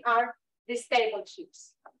actually are the stable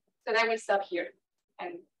sheaves. So I will stop here.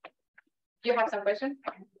 And you have some questions?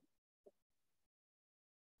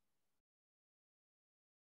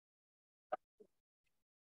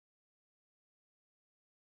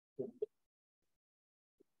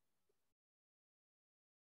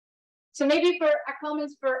 So maybe for a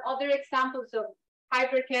comments for other examples of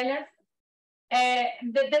hyperkählers,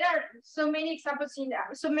 there are so many examples in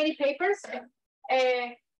so many papers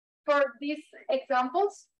for these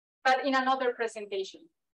examples, but in another presentation.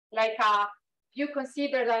 Like you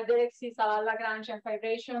consider that there exists a Lagrangian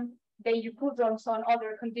fibration, then you put on some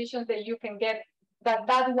other conditions that you can get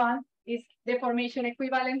that one is deformation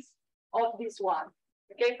equivalence of this one.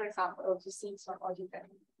 Okay, for example, OG6 or OG10.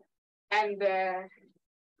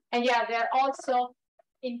 And yeah, they're also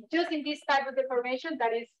just in this type of deformation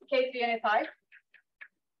that is K3NFI.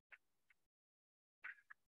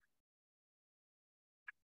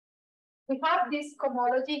 We have this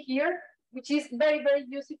cohomology here, which is very, very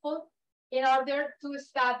useful in order to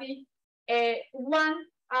study a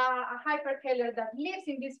hyperkähler that lives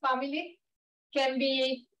in this family can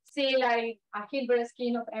be, say, like a Hilbert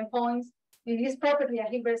scheme of endpoints. It is properly a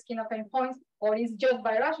Hilbert scheme of endpoints, or is just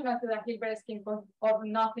birational to the Hilbert scheme of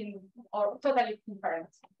nothing or totally different.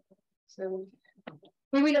 So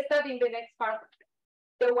we will study in the next part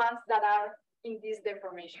the ones that are in this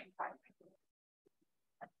deformation type.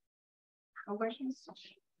 No questions?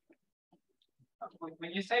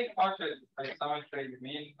 When you say partial isometry, you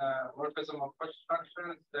mean morphism of push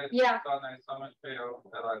structures that on isometry of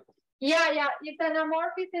the lattice? Yeah, it's an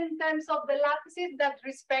amorphism in terms of the lattices that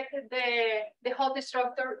respect the hot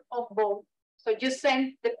structure of both. So you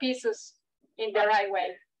send the pieces in the right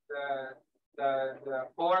way. The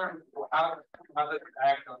form, how does it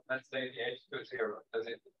act on, let's say, the H20? Does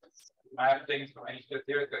it map things from H20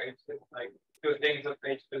 to H2, like two things of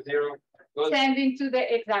H20? Sending to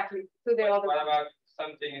the exactly to the other. What about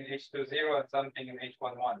something in H20 and something in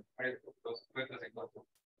H11? Where does it go to?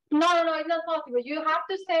 No, it's not possible. You have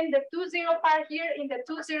to send the 20 part here in the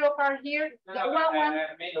 20 part here. No,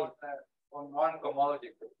 I mean on one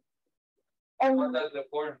cohomology. What does the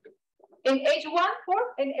form do? In H1 form?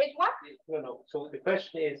 In H1? No. So the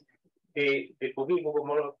question is the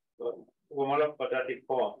homolog quadratic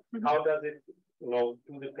form. How does it, do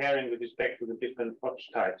the pairing with respect to the different Hodge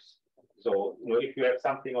types? So, if you have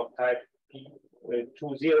something of type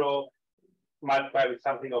P20 multiplied with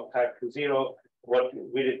something of type 20, what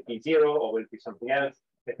will it be 0 or will it be something else?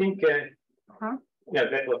 I think, yeah,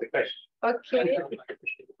 that was the question. Okay.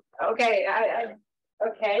 Okay.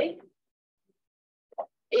 Okay.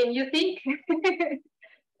 And you think?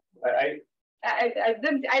 I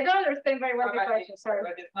don't understand very well the question. Sorry.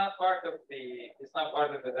 But it's not part of the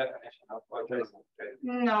definition of what is.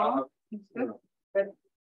 No. But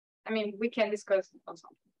I mean, we can discuss it also.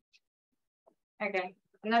 Okay.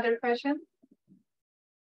 Another question?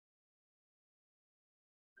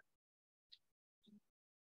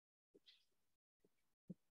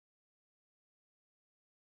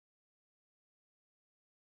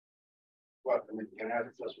 Well, I mean, you can ask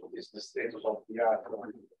us what is the status of the art.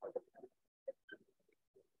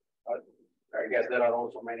 I guess there are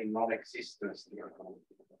also many non-existence here.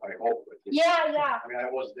 I hope. Yeah. I mean, I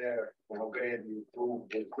was there when O'Grady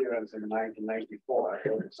proved the theorems in 1994. I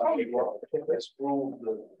heard something more. Let's prove.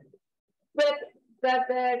 But that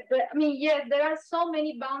I mean, yeah, there are so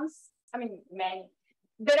many bounds. I mean, many.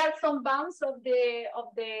 There are some bounds of the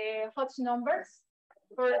Hodge numbers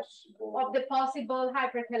of the possible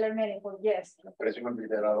hyperkähler manifold. Yes. Presumably,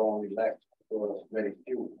 there are only left for very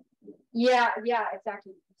few. Yeah,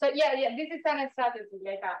 exactly. So yeah, this is an strategy.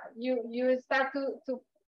 Like you start to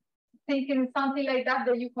thinking something like that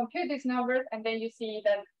you compute these numbers, and then you see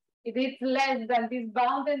that if it's less than this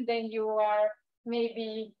bound, and then you are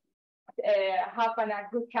maybe have a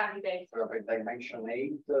good candidate. So at dimension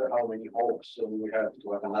 8, how many hopes we have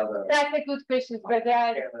to have another? That's a good question, but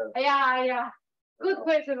yeah, good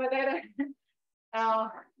question, but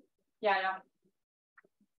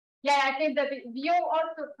yeah, I think that if you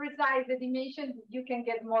also precise the dimension, you can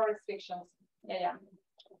get more restrictions. Yeah.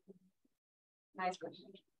 Nice question.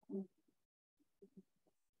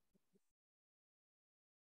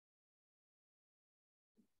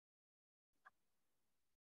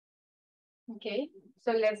 Okay,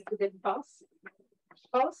 so let's do the pause.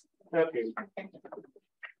 Okay.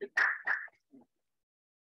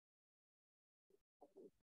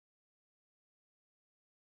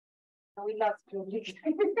 We lost public.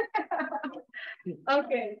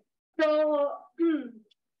 Okay, so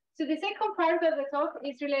the second part of the talk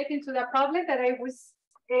is relating to the problem that I was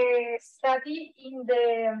studying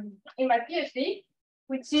in my PhD,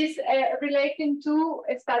 which is relating to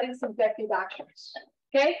studying symplectic actions.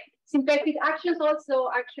 Okay, symplectic actions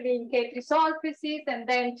also actually in K3 surfaces, and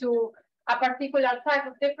then to a particular type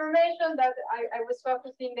of deformation that I was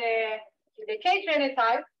focusing the K3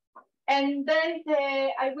 type. And then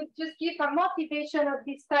I would just give a motivation of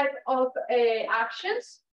this type of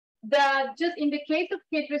actions that just in the case of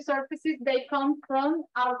K3 surfaces, they come from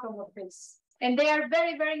automorphisms. And they are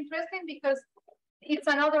very, very interesting because it's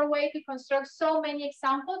another way to construct so many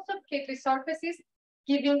examples of K3 surfaces,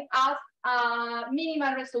 giving us a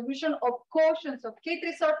minimal resolution of quotients of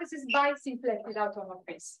K3 surfaces by symplectic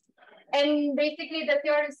automorphisms. And basically the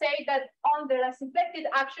theorem says that under a symplectic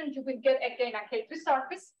action, you will get again a K3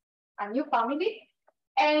 surface, a new family,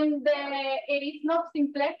 and it is not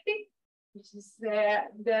symplectic, which is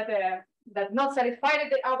that not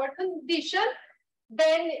satisfied our condition,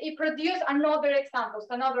 then it produces another examples,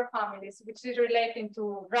 another families, which is relating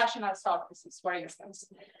to rational surfaces, for instance.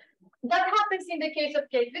 That happens in the case of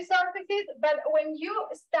K3 surfaces, but when you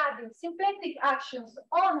study symplectic actions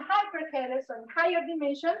on hyperkählers on higher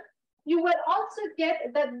dimension, you will also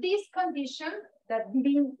get that this condition, that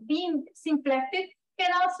being symplectic,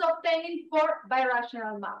 can also obtain for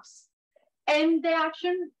birational maps. And the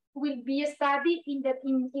action will be studied in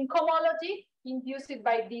cohomology induced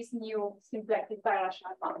by these new symplectic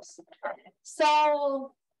birational maps.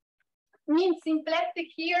 So, mean symplectic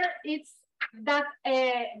here is that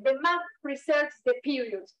the map preserves the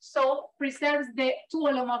period, so preserves the two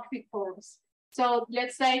holomorphic forms. So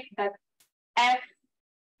let's say that F,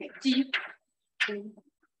 G,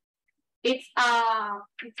 it's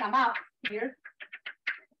a map here.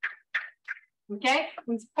 Okay,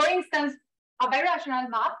 for instance, a birational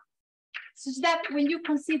map, such that when you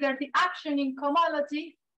consider the action in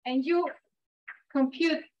cohomology and you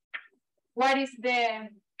compute what is the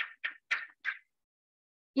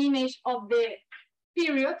image of the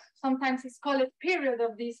period, sometimes it's called period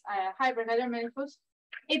of these hyperkähler manifolds,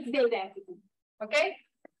 it's the identity. Okay,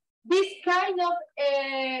 this kind of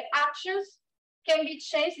actions can be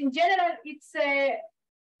changed. In general, it's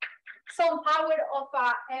some power of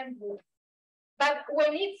M group. But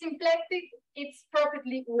when it's symplectic, it's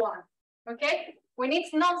properly 1, okay? When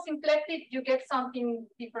it's non-symplectic, you get something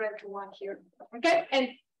different to 1 here, okay? And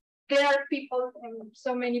there are people, and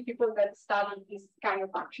so many people that study these kind of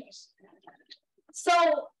actions. So,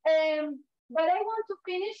 but I want to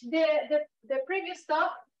finish the previous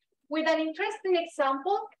talk with an interesting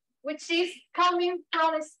example, which is coming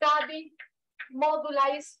from a study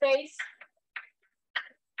moduli space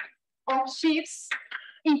of sheaves,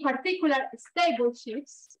 in particular stable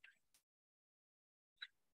sheaves.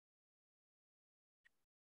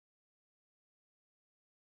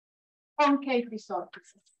 On K3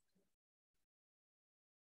 surfaces.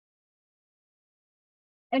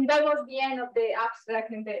 And that was the end of the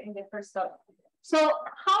abstract in the first talk. So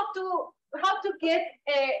how to get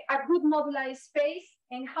a good moduli space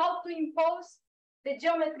and how to impose the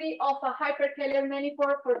geometry of a hyperkähler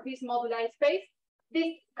manifold for this moduli space.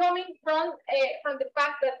 This coming from the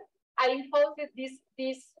fact that I imposed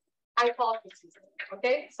this hypothesis.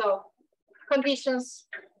 Okay, so conditions,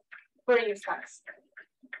 for instance.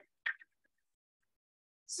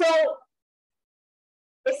 So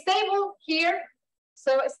a stable here.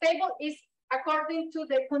 So a stable is according to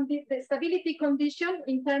the stability condition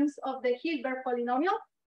in terms of the Hilbert polynomial.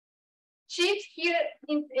 sheaves here,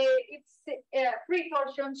 it's a free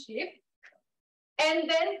torsion sheaf. And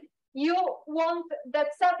then you want that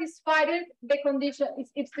satisfied the condition,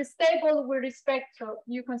 it's stable with respect to,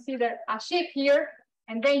 you consider a sheaf here,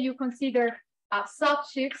 and then you consider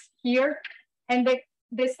sub-sheaves here. And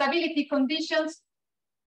the stability conditions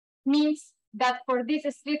means that for this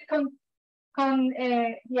strict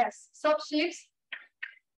sub-sheaves,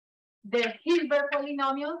 the Hilbert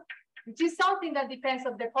polynomial, which is something that depends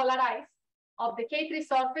on the polarized of the K3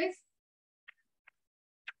 surface,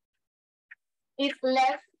 is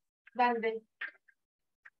less than the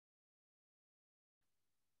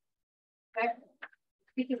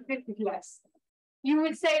it is pretty less. You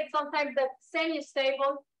will say sometimes that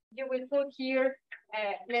semi-stable, you will put here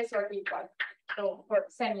less or equal. So for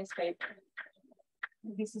semi-stable,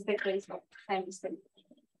 this is the case of semi-stable.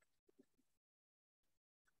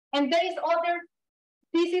 And there is other,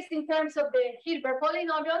 this is in terms of the Hilbert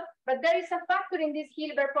polynomial, but there is a factor in this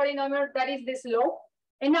Hilbert polynomial that is the slope.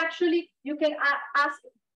 And actually, you can ask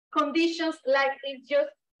conditions like it's just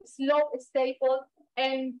slope stable,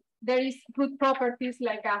 and there is good properties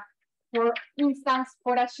like for instance,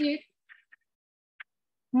 for a sheaf,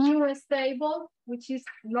 mu stable, which is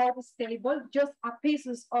log stable, just a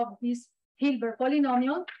pieces of this Hilbert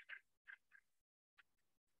polynomial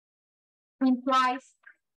implies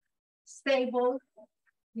stable,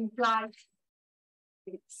 implies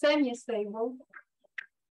semi-stable,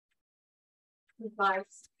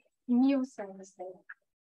 implies mu semi-stable.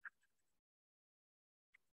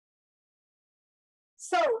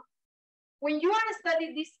 So when you are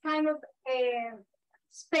studying this kind of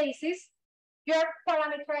spaces, you're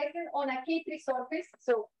parameterizing on a K3 surface.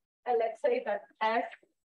 So let's say that F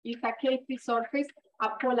is a K3 surface, a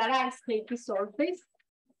polarized K3 surface,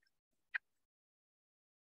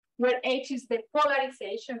 where H is the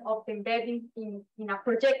polarization of the embedding in a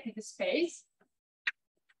projected space.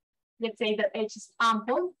 Let's say that H is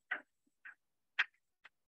ample.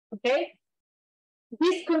 Okay.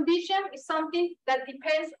 This condition is something that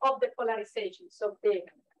depends on the polarization. So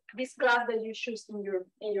this class that you choose in your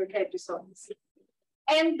K3 surface.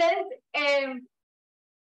 And then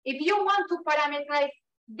if you want to parameterize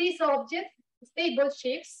this object, stable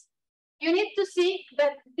sheaves, you need to see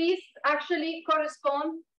that these actually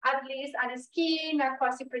correspond at least at a scheme, a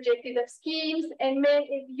quasi-projected of schemes, and then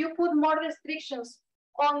if you put more restrictions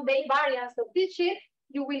on the invariance of this sheaf,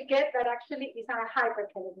 you will get that actually is a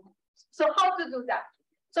hyperkähler. So how to do that?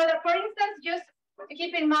 So that, for instance, just to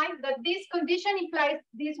keep in mind that this condition implies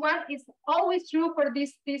this one is always true for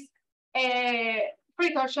this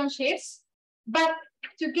free torsion sheaves, but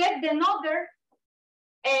to get the another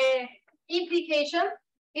implication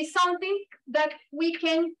is something that we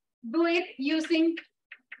can do it using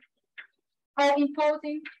or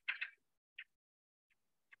imposing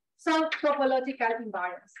some topological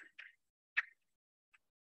invariance.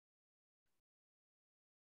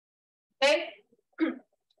 Okay.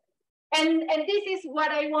 And this is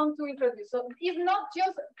what I want to introduce. So it's not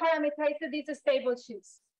just parameterized, it's stable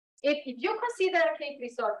sheaves. If you consider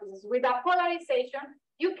K3 surfaces with a polarization,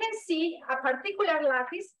 you can see a particular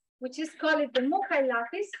lattice, which is called the Mukai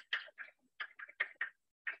lattice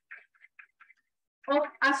of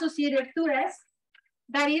associated theorems,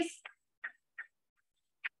 that is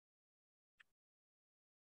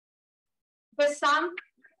the sum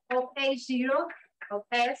of H0 of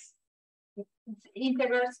S,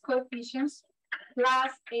 integrals coefficients,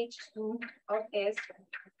 plus H2 of S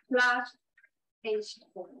plus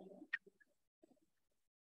H4.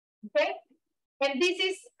 Okay, and this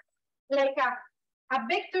is like a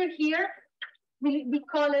vector here. We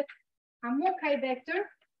call it a Mukai vector.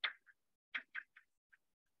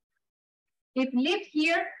 It lives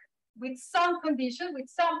here with some conditions, with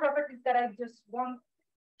some properties that I just want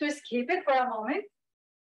to skip it for a moment.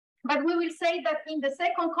 But we will say that in the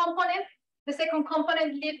second component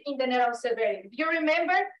lives in the Néron-Severi. If you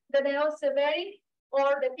remember the Néron-Severi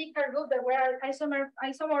or the Picard group that were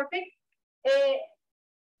isomorphic,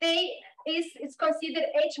 it's considered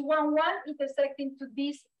H11 intersecting to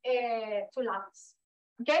these two lattices.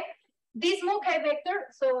 Okay, this Mukai vector.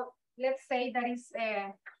 So let's say that is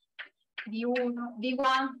V1,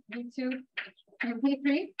 V2, and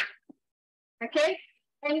V3. Okay,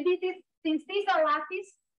 and this is, since these are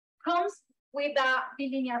lattice, comes with a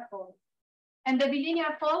bilinear fold. And the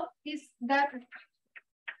bilinear fold is that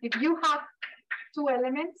if you have two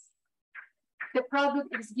elements, the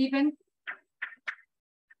product is given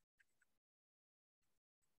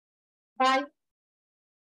by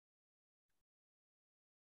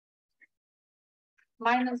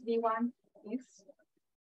minus V1 is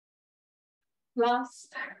plus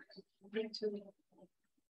V2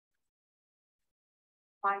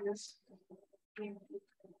 minus.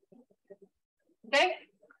 Okay,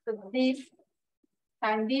 so this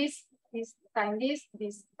times this times this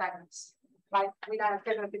times this, like with an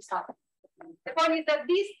alternative sign. The point is that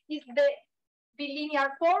this is the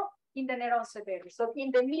bilinear form in the Néron-Severi area, so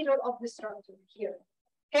in the middle of the structure here.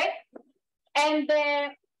 Okay, and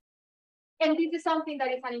this is something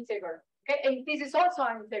that is an integral. Okay, and this is also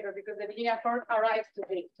an integral because the bilinear form arrives to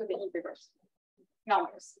the integrals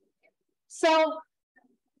numbers. So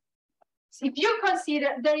if you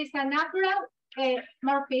consider there is a natural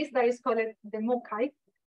morphism that is called the Mukai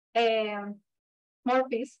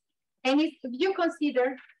morphism, and if you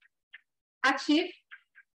consider a sheaf,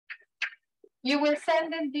 you will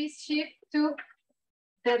send them this sheaf to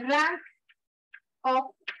the rank of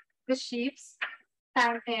the sheaves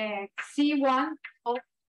times C1 of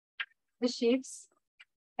the sheaves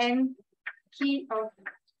and key of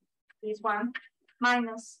this one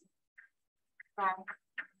minus rank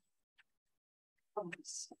of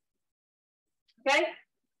this. Okay,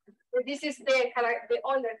 this is the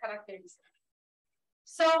Euler characteristic.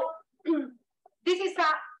 So this is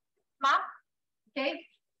a map, okay,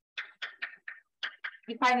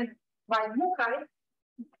 defined by Mukai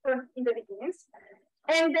in the beginnings.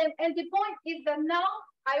 And the point is that now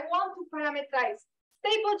I want to parameterize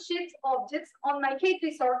stable sheet objects on my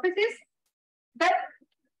K3 surfaces that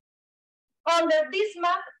under this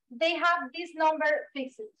map, they have this number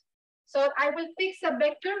fixed. So I will fix a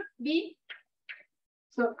vector B.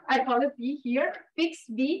 So I call it B here, fix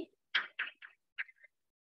B.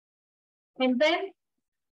 And then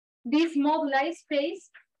this moduli space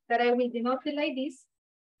that I will denote it like this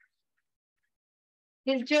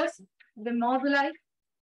is just the moduli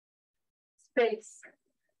space.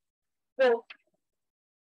 So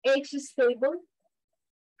H stable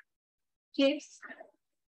gives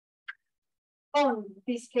on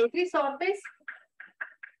this K3 surface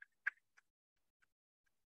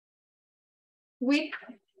with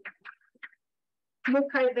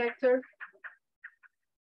Mukai vector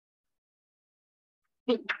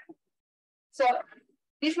B. So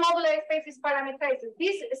this moduli space is parameterized.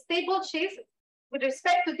 This stable sheaves with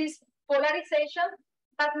respect to this polarization,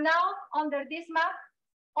 but now under this map,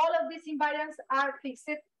 all of these invariants are fixed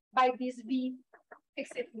by this B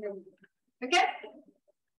fixed in the middle. Okay?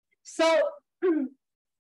 So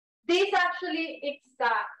this actually it's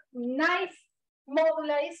a nice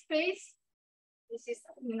moduli space. This is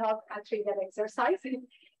not a trivial exercise.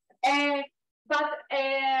 But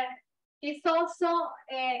it's also,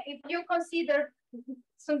 if you consider,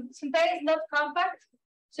 so that is not compact,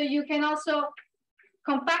 so you can also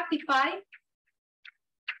compactify.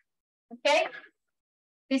 Okay?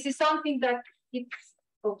 This is something that this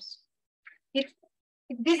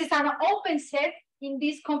is an open set in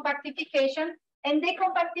this compactification, and the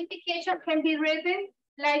compactification can be written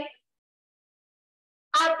like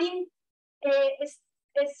adding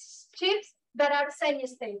sheaves that are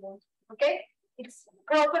semi-stable. Okay, it's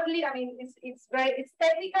properly. I mean, it's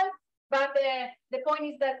technical, but the point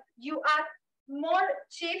is that you add more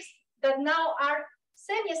sheaves that now are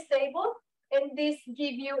semi-stable, and this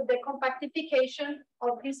give you the compactification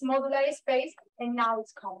of this moduli space, and now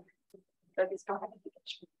it's common for this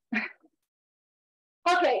compactification.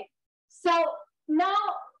 Okay, so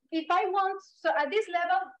now if I want, so at this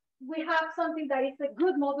level, we have something that is a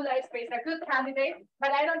good moduli space, a good candidate,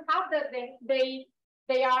 but I don't have that they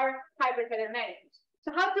are hyperkähler manifolds.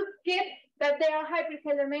 So how to get that they are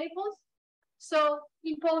hyperkähler manifolds? So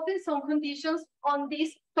imposing some conditions on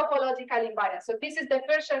this topological invariance. So this is the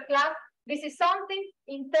first shell class. This is something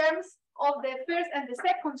in terms of the first and the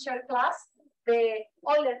second shell class, the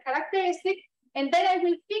Euler characteristic, and then I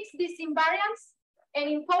will fix this invariance and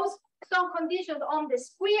impose some conditions on the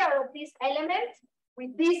square of this element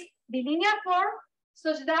with this bilinear form,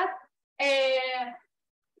 such that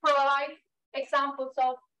provide examples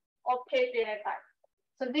of K3 type.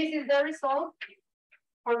 So this is the result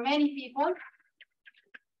for many people.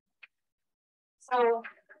 So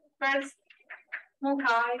first,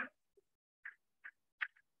 Mukai,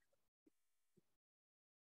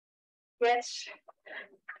 Götsch.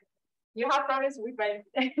 You have problems with my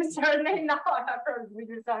surname now. I have problems with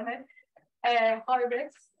your surname.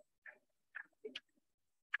 Huybrechts.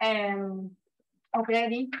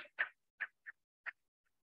 Already.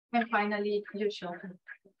 And finally, Yoshioka.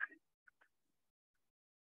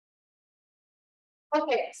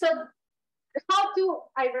 Okay, so how do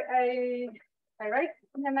I write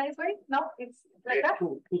in a nice way? No, it's like that.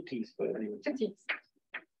 Two T's, but anyway. Two T's.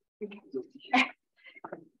 Okay.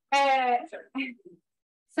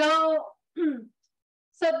 So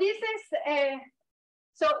this is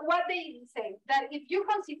So what they say that if you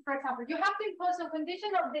consider, for example, you have to impose a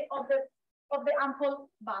condition of the ample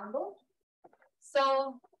bundle.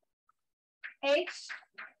 So H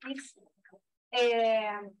is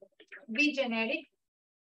B generic.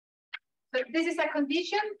 So this is a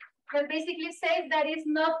condition that basically says that it's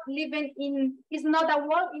not a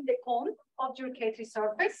wall in the cone of your K3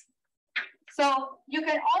 surface. So you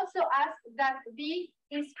can also ask that B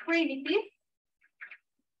is primitive.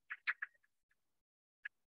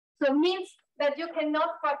 So it means that you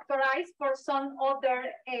cannot factorize for some other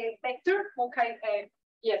vector, Mukai,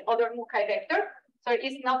 other Mukai vector. So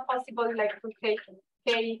it's not possible like to take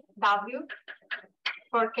KW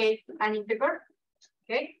for K an integer.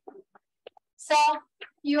 Okay. So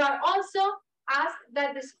you are also asked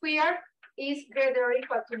that the square is greater or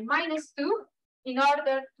equal to -2 in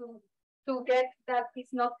order to get that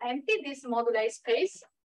it's not empty, this moduli space.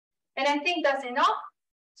 And I think that's enough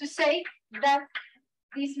to say that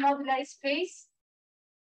this moduli space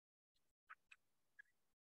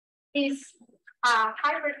is a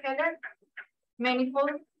hyperkähler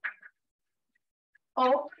manifold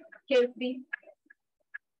of K3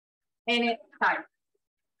 any type.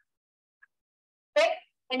 Okay,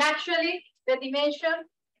 and actually the dimension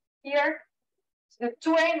here, the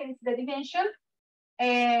 2n is the dimension,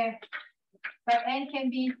 but n can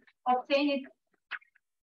be obtained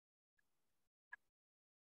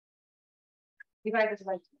divided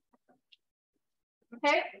by 2.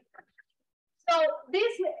 Okay, so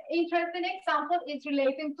this interesting example is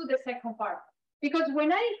relating to the second part, because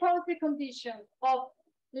when I impose the condition of,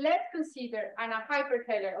 let's consider a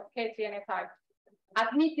hyperkähler of K3 type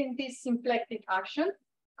admitting this symplectic action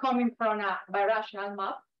coming from a birational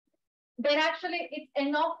map, then actually it's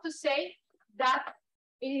enough to say that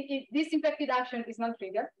this symplectic action is not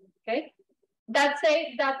trivial. Okay, that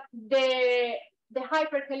say that the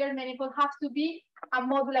hyperkähler manifold has to be a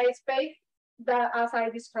moduli space that, as I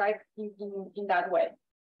described in that way.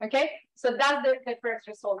 Okay, so that's the first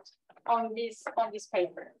result on this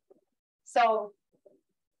paper. So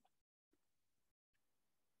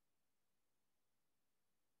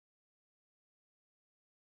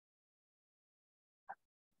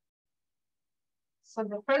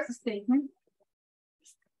the first statement,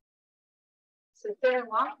 so theorem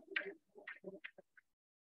 1,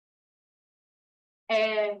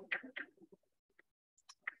 and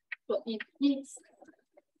so it is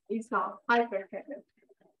a hyperkähler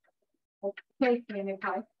of K3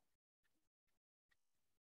 type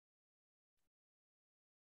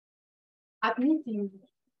admitting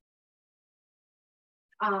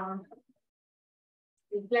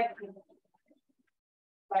reflected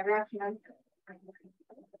birational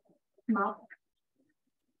map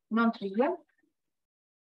non-trivial.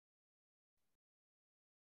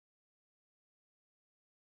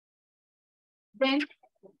 Then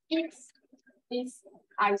X is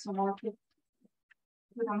isomorphic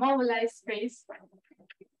with a mobilized space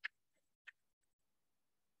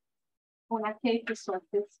on a K3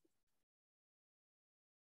 surface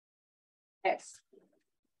S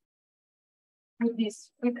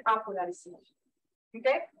with apolarization.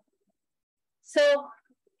 Okay, so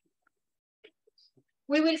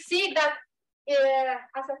we will see that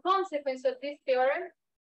as a consequence of this theorem,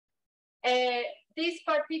 this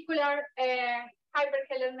particular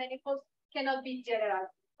hyperkähler manifold cannot be general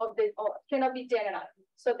cannot be general.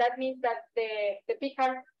 So that means that the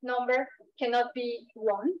Picard number cannot be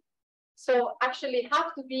 1. So actually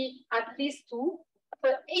have to be at least 2.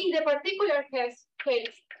 But in the particular case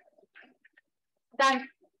then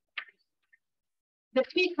the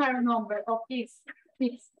Picard number of this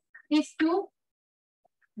is 2,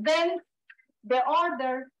 then the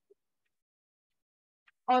order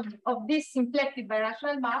of this symplectic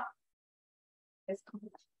birational map is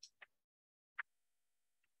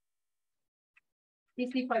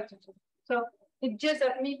equal to 2. So it's just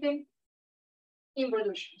admitting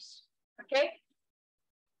involutions. Okay,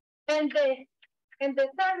 and the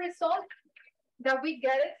third result that we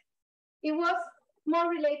get it was more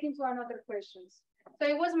relating to another questions. So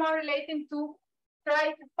it was more relating to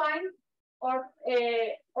try to find or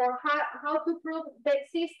how to prove the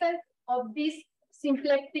existence of these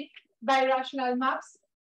symplectic birational maps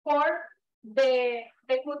for the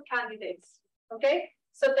good candidates. Okay,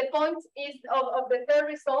 so the point is of the third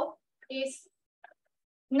result is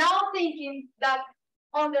now thinking that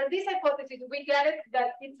under this hypothesis we get it that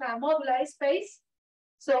it's a moduli space.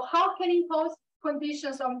 So how can impose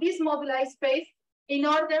conditions on this moduli space in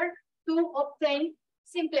order to obtain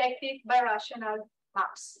symplectic birational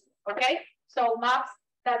maps? Okay, so maps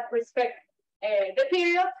that respect the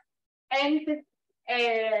period and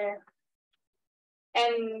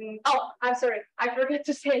And oh, I'm sorry, I forgot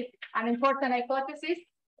to say an important hypothesis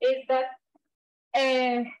is that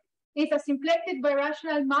it's a symplectic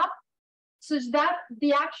birational map such that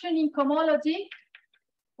the action in cohomology,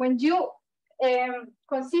 when you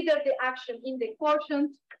consider the action in the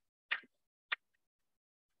quotient,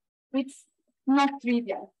 it's not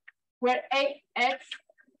trivial, where AX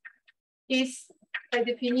is by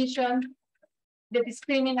definition the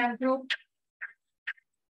discriminant group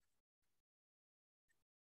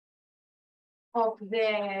of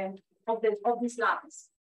these lines.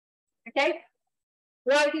 Okay?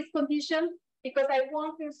 Why this condition? Because I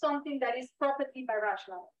want something that is properly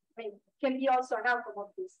birational. I mean, can be also an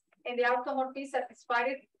automorphism. And the automorphism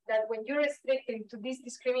satisfied that when you restrict it to this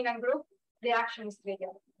discriminant group, the action is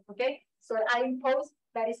trivial. Okay? So I impose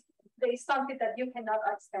that there is something that you cannot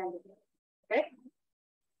extend. Okay?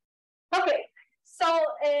 Okay. So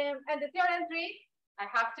and the theorem 3, I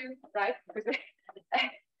have to write because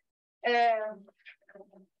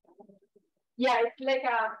yeah, it's like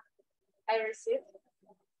I received.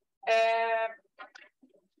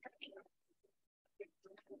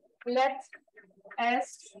 Let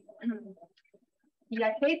S be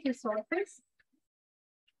a K2 surface.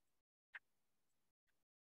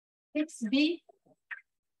 X B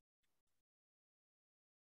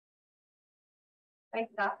like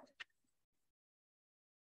that.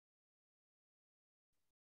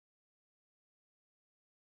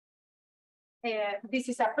 This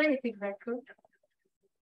is a primitive vector.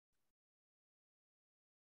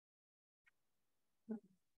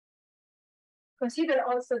 Consider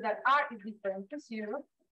also that R is different to 0.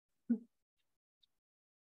 And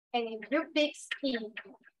if you fix E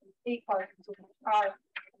equal to R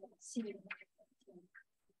C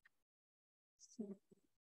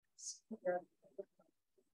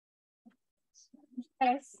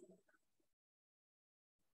S,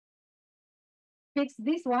 fix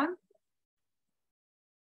this one,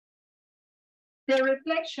 the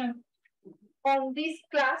reflection on this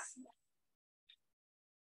class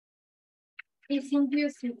is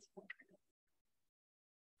induced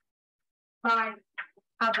by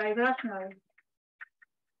a birational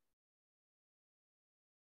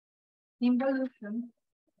involution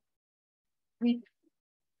with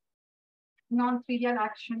non-trivial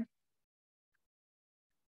action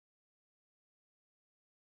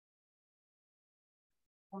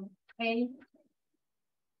on A.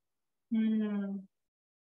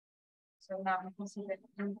 So now we consider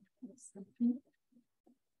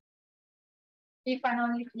if and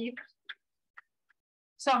only if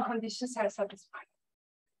some conditions are satisfied.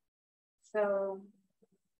 So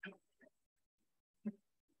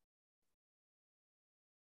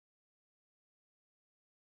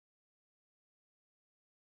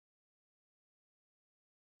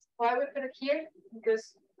why we put it here?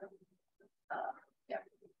 Because yeah,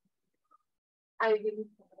 I will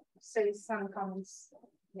say some comments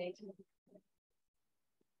later.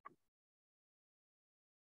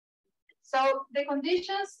 So the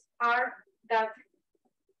conditions are that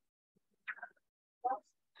what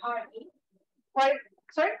are E? What,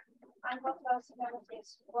 sorry? And what else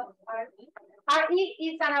is what are E? RE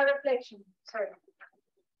is a reflection. Sorry.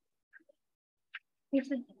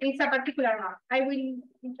 It's a particular map. I will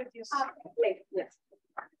introduce later. Yes.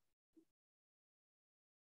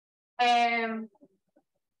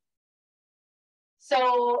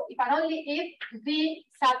 So if and only if V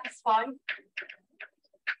satisfies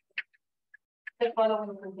the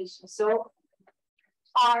following conditions. So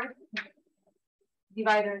R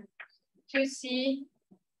divided 2C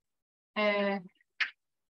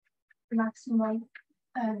maximum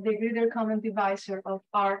the greater common divisor of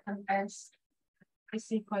R and S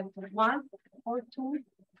is equal to 1 or 2.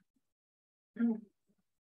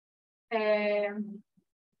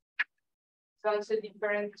 So also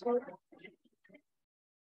different to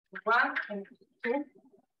 1 and 2.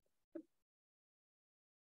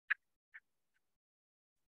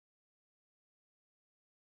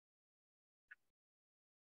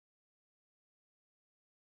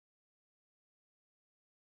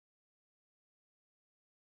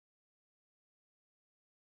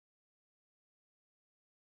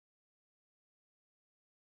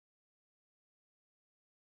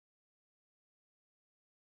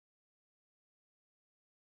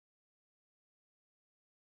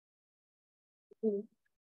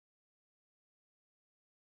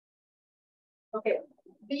 Okay,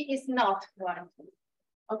 B is not 1.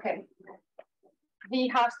 Okay, B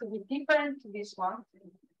has to be different to this one.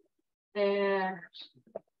 I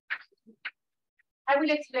will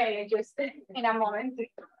explain it just in a moment.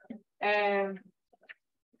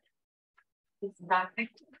 It's back.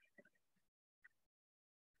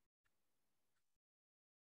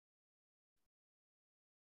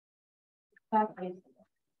 Okay.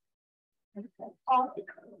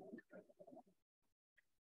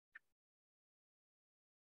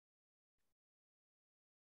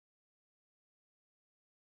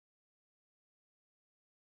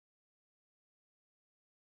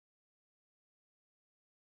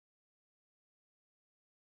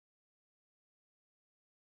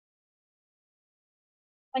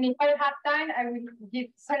 And if I have time, I will give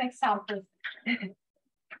some examples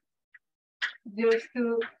just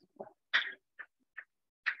to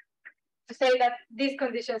say that these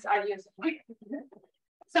conditions are useful.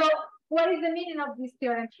 So what is the meaning of this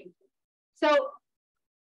theorem tree? So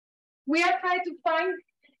we are trying to find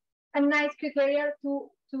a nice criteria to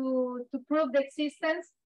prove the existence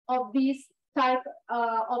of this type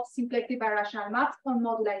of symplectic birational maps on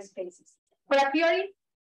moduli spaces. For a theory,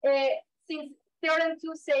 since theorem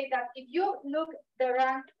 2 say that if you look the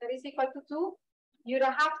rank that is equal to 2, you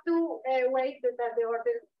don't have to wait that the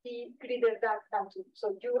order be greater than 2.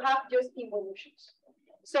 So you have just involutions.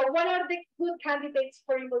 So what are the good candidates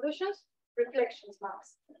for involutions? Reflections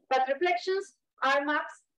maps. But reflections are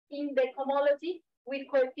maps in the homology with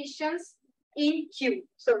coefficients in Q,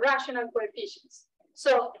 so rational coefficients.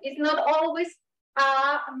 So it's not always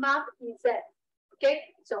a map in Z. Okay,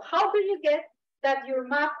 so how do you get that your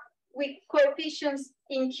map with coefficients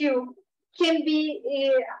in Q can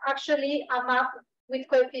be actually a map with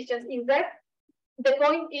coefficients in Z? The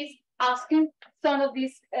point is asking some of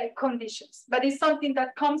these conditions, but it's something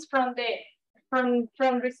that comes from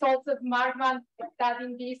results of Markman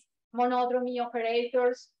studying these monodromy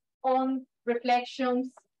operators on reflections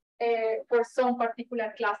for some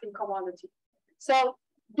particular class in homology. So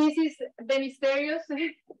this is the mysterious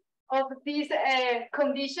of these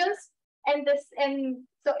conditions, and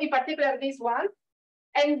so in particular this one.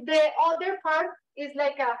 And the other part is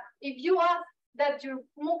like if you ask that your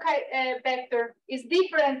Mukai vector is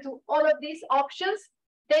different to all of these options,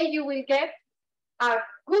 then you will get a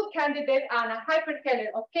good candidate and a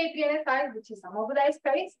hyperkähler of K3NFI, which is a moduli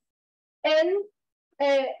space, and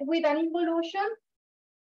with an involution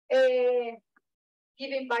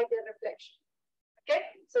given by the reflection. Okay,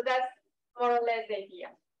 so that's more or less the idea.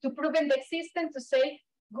 To prove the existence, to say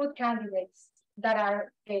good candidates that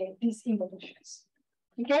are these involutions.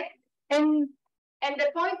 Okay, and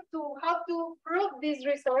the point to how to prove these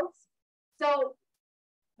results. So,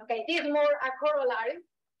 okay, this is more a corollary.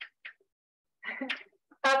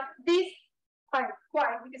 But this,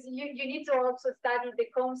 why? Because you need to also study the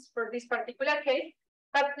cones for this particular case.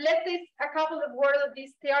 But let's say a couple of words of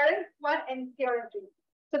this theorem 1 and theorem 2.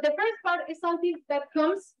 So the first part is something that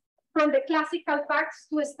comes from the classical facts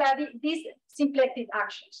to study these symplectic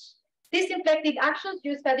actions. These symplectic actions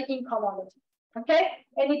you study in homology. Okay,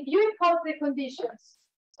 and if you impose the conditions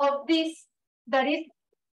of this, that is,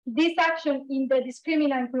 this action in the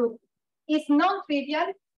discriminant group is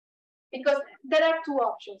non-trivial, because there are two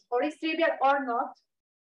options, or it's trivial or not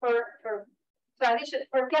for tradition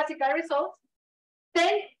for classical results,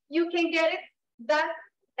 then you can get it that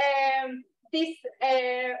this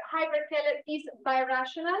hyperkähler is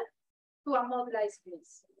birational to a moduli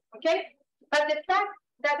space. Okay, but the fact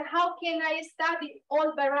that how can I study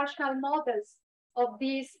all birational models of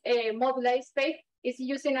this moduli space is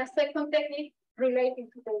using a second technique relating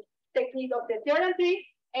to the technique of the theorem tree,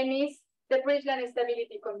 and is the Bridgeland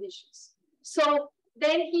stability conditions. So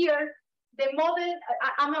then here, the model,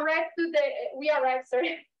 we arrived,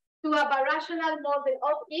 to a birational model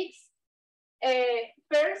of X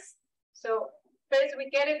first. So first we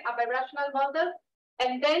get it a birational model,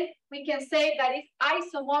 and then we can say that it's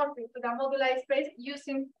isomorphic to the moduli space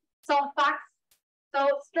using some facts, so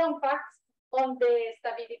strong facts on the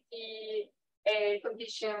stability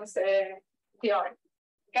conditions theorem.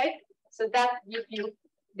 Okay, so that gives you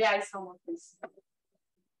the isomorphism.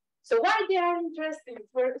 So why they are interesting?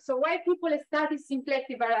 So why people study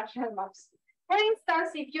symplectic birational maps? For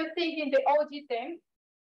instance, if you think in the OG10,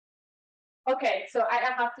 okay, so I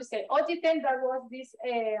have to say OG10, there was this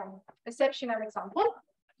exceptional example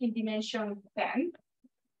in dimension 10.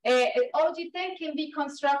 OG10 can be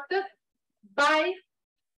constructed by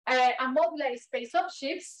a moduli space of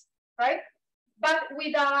sheaves, right? But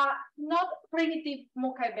with a not primitive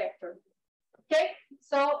Mukai vector. Okay,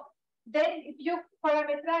 so then if you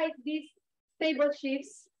parameterize these stable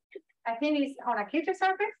sheaves, I think it's on a K3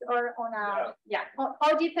 surface or on a, on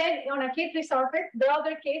OG10 on a K3 surface. The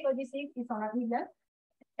other case, OG6, is on a Boolean.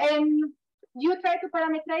 And you try to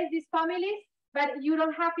parameterize these families, but you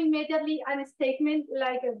don't have immediately a statement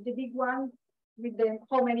like the big one with the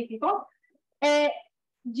how many people.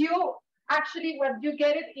 You actually, what you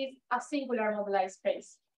get it is a singular moduli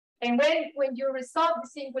space. And when you resolve the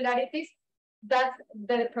singularities, that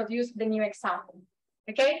produce the new example.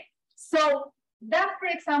 Okay, so that, for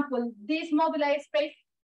example, this moduli space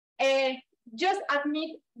just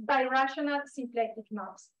admit birational symplectic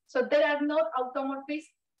maps. So there are no automorphies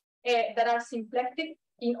that are symplectic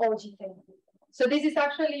in OG10. So this is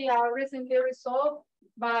actually recently resolved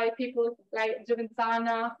by people like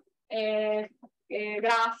Gioventana,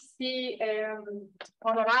 Grassi,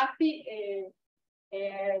 Onorati,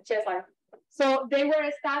 Cesar. So they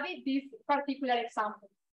were studied this particular example.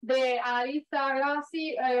 The Alisa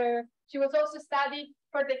Grassi, she was also studied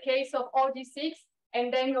for the case of OG6,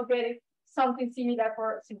 and then you'll get something similar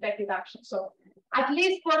for symplectic action. So at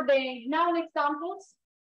least for the known examples,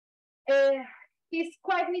 it's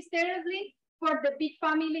quite mysteriously for the big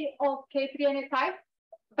family of K3N type.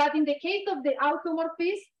 But in the case of the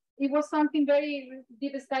automorphism, it was something very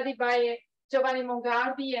deep studied by Giovanni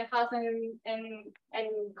Mongardi and Hassan and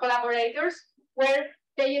collaborators, where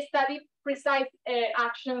they studied precise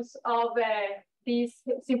actions of these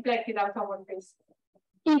symplectic automorphisms.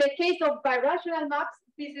 In the case of birational maps,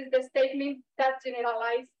 this is the statement that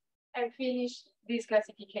generalized and finished this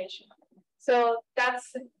classification. So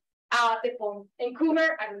that's the point. And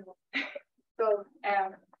Kummer, I don't know. So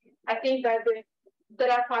I think that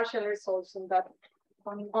there are partial results on that,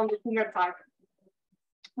 on the Kummer type.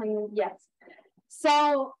 And yes.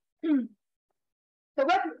 So, so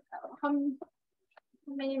what? How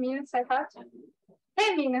many minutes I have?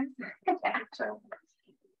 10 minutes. So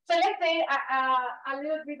let's say a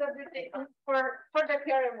little bit of the for the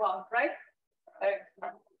theorem one, right?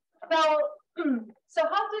 So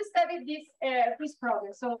how to study this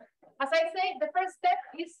problem? So as I say, the first step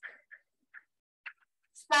is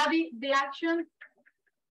study the action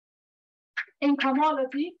in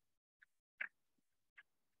homology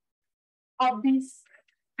of these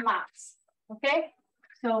maps. Okay,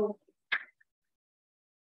 so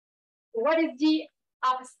what is the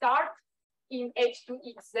upstart in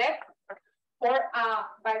H2XZ for a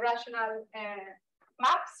birational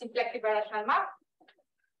map, symplectic birational map?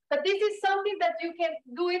 But this is something that you can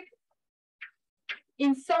do it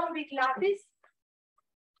in some big lattice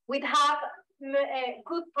with have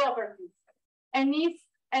good properties, and it's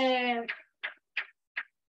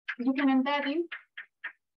you can embed it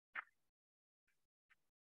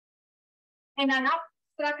in an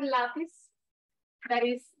abstract lattice that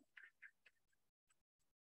is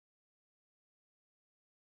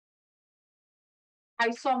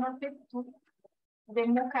isomorphic to the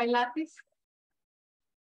Mukai lattice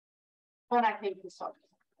on a K3 surface.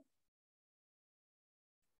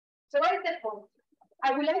 So what is the point?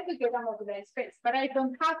 I would like to get a moduli space, but I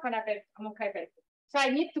don't have a Mukai vector. So I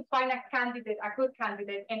need to find a candidate, a good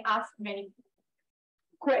candidate, and ask many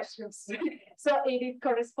questions. So it is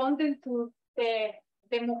corresponding to the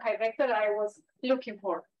Mukai vector that I was looking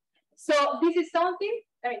for. So this is something,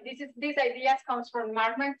 these ideas comes from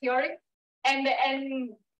Markman theory, and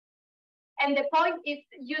the point is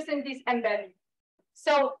using this embedding.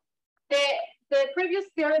 So the previous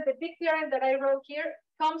theorem, the big theorem that I wrote here,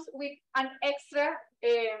 comes with an extra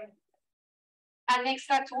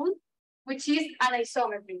tool, which is an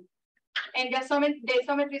isometry. And the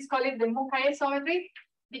isometry is called the Mukai isometry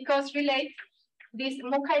because relates this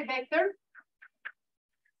Mukai vector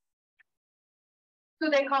to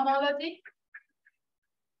the homology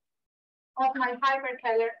of my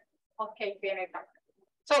hyperkähler of K3N.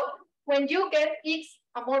 So when you get X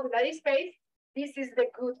a moduli space, this is the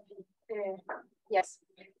good yes.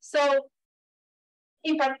 So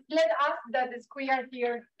in fact, let us that the square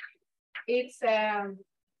here it's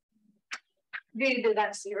greater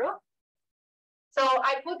than 0. So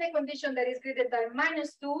I put the condition that is greater than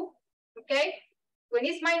 -2. Okay, when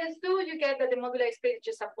it's -2, you get that the moduli space is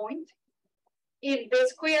just a point. If the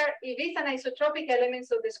square, if it's an isotropic element,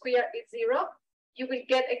 so the square is 0, you will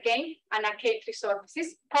get again an K3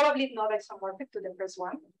 surfaces, probably not isomorphic to the first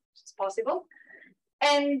one, which is possible.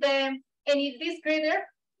 And if this greater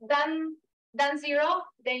than 0,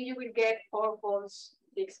 then you will get 4-folds,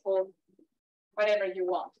 6-fold, whatever you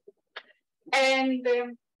want. And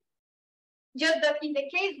just that in the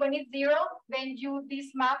case when it's 0, then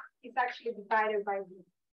this map is actually divided by V.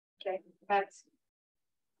 Okay, that's,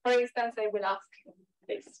 for instance, I will ask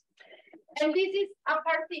this. And this is a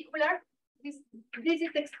particular, this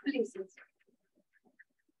is explicit.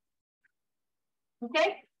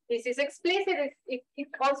 Okay, this is explicit. It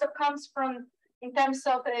also comes from, in terms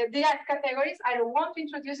of derived categories. I don't want to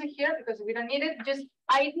introduce it here because we don't need it. Just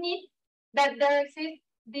I need that there exists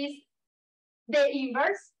the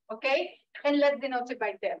inverse, okay? And let's denote it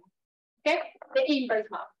by theta, okay? The inverse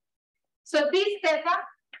map. So this theta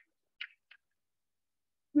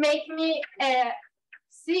make me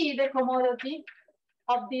see the homology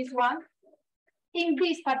of this one in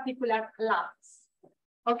this particular lattice.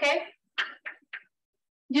 Okay?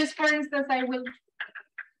 Just for instance, I will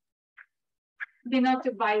denote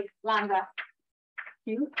it by lambda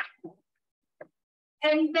q.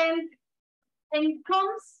 And then it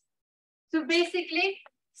comes to basically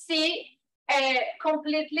see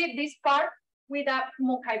completely this part with a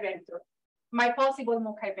Mukai vector, my possible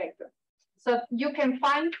Mukai vector. So you can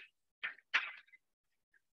find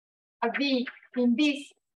a V in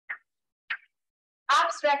this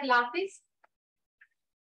abstract lattice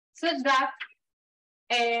such that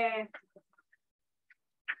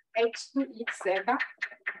H2x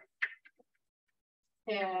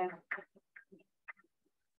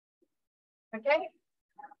okay.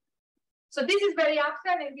 So this is very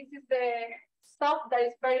abstract, and this is the stuff that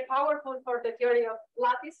is very powerful for the theory of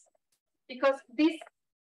lattice, because this,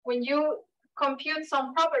 when you compute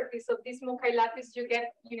some properties of this Mukai lattice, you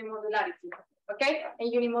get unimodularity, okay?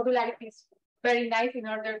 And unimodularity is very nice in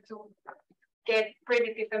order to get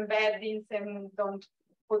primitive embeddings and don't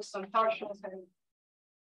put some torsions and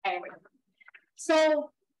anyway.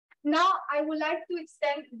 So now I would like to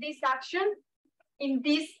extend this action in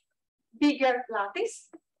this bigger lattice.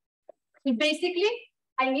 So basically,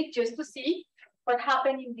 I need just to see what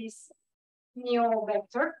happened in this new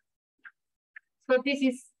vector. So this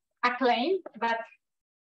is a claim, but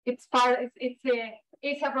it's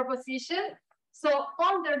a proposition. So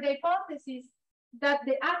under the hypothesis that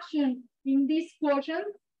the action in this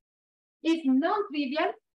quotient is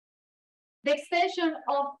non-trivial, the extension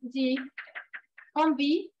of G on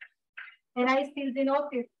V, and I still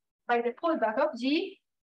denote it by the fallback of G,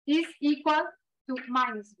 is equal to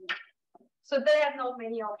minus V. So there are not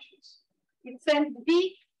many options. It sends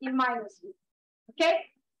V in minus V. Okay?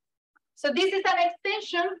 So this is an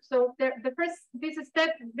extension. So this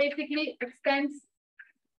step basically extends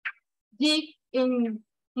G in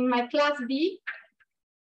my class B.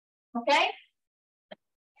 Okay?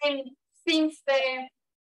 And since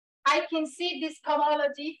I can see this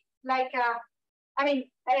homology like I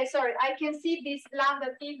can see this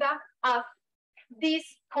lambda tilde as this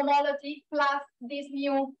homology plus this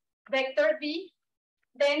new vector B,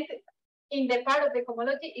 then in the part of the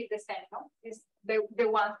homology is the same, no? It's the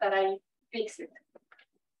ones that I fixed.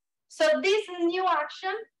 So this new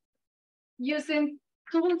action using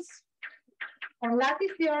tools on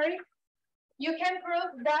lattice theory, you can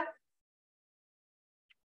prove that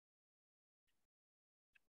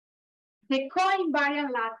the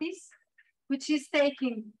co-invariant lattice, which is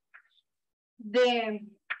taking the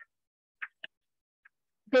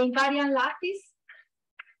invariant lattice,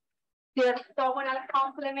 the orthogonal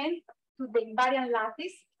complement to the invariant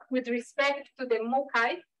lattice with respect to the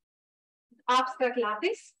Mukai abstract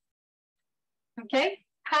lattice, okay,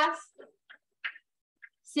 has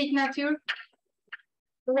signature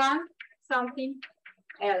 1 something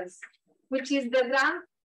else, which is the rank.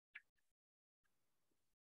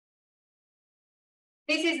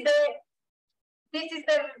 This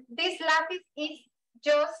lattice is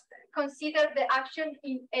just consider the action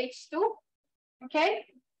in H2, okay,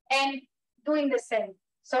 and doing the same.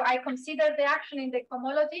 So I consider the action in the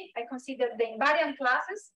homology, I consider the invariant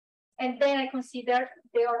classes, and then I consider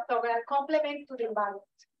the orthogonal complement to the invariant.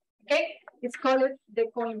 Okay, it's called the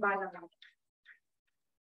co-invariant lattice.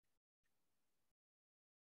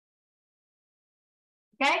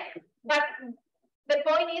 Okay, but the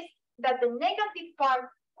point is that the negative part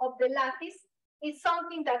of the lattice is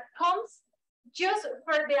something that comes just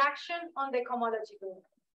for the action on the homology group.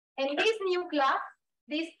 And this new class,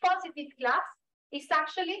 this positive class, is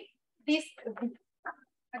actually this V.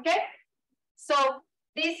 Okay? So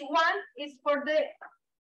this one is for the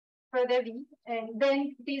V, and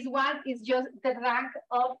then this one is just the rank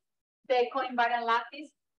of the co-invariant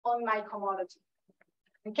lattice on my homology.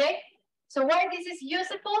 Okay? So why this is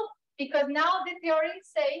useful? Because now the theory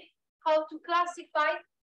say how to classify,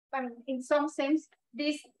 in some sense,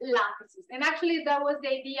 these lattices. And actually that was the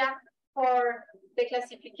idea for the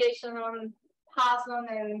classification on Hasson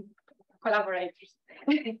and collaborators.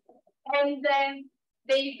 And then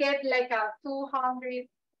they get like a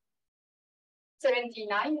 279,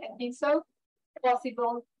 I think so,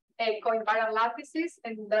 possible co-invariant lattices,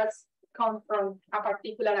 and that's come from a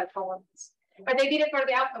particular automorphism. But they did it for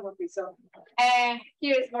the automorphism. So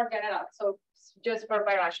here is more general, so just for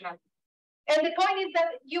birational. And the point is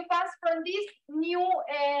that you pass from this new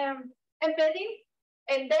embedding,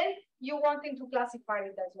 and then you wanting to classify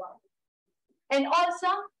it as well. And also,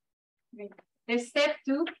 the step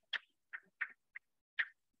 2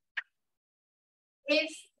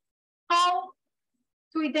 is how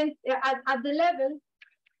to identify at the level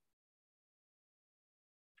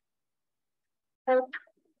of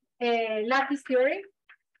lattice theory,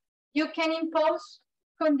 you can impose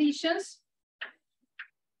conditions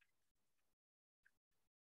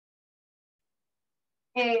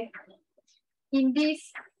in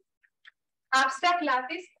this abstract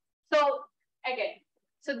lattice. So again,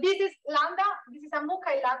 so this is lambda, this is a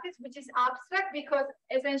Mukai lattice, which is abstract because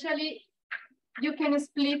essentially you can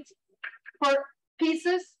split for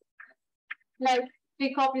pieces like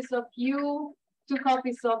 3 copies of U, 2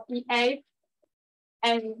 copies of EA,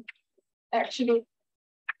 and actually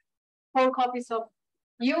 4 copies of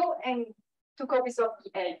U and 2 copies of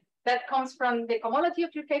EA. That comes from the cohomology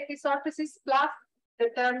of your K3 surfaces plus the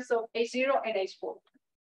terms of H0 and H4.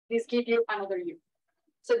 This gives you another U.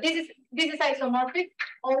 So this is isomorphic,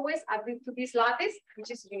 always added to this lattice,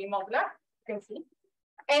 which is unimodular, you can see.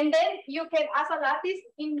 And then you can, as a lattice,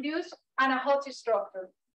 induce an Hodge structure.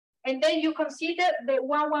 And then you consider the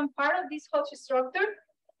 1-1 part of this Hodge structure.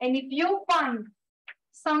 And if you find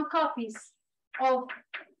some copies of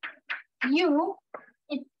U,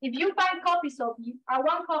 if you find copies of U,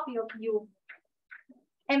 1 copy of U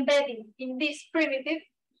embedding in this primitive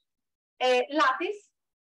lattice,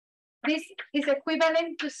 this is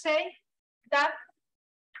equivalent to say that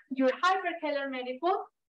your hyperkähler manifold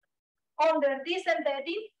under this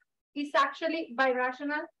embedding is actually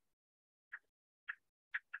birational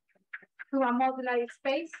to a moduli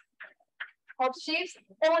space of sheaves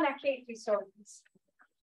on a K3 surface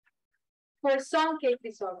for some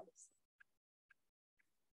K3 surface.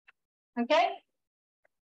 Okay?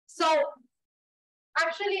 So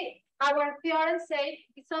actually, our theorem say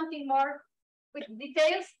it's something more with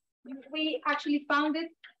details. We actually founded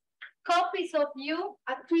copies of U,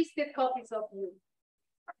 twisted copies of U.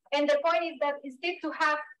 And the point is that instead to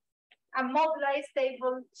have a moduli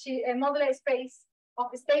stable, a moduli space of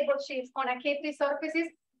stable sheaves on a K3 surfaces,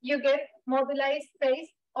 you get moduli space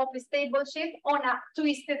of stable sheaves on a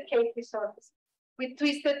twisted K3 surface. With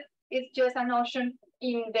twisted, it's just a notion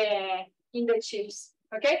in the sheaves,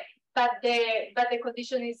 okay? But the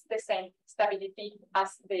condition is the same stability as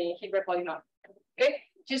the Hilbert polynomial. Okay,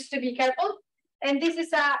 just to be careful. And this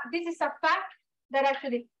is a fact that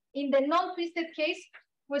actually in the non-twisted case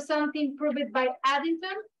was something proved by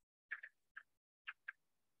Addington.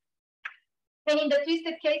 And in the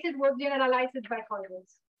twisted case, it was generalized by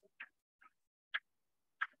Huybrechts.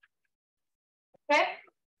 Okay,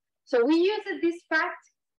 so we used this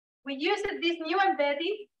fact, we used this new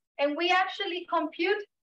embedding, and we actually compute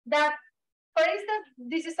that, for instance,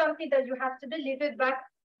 this is something that you have to believe it, but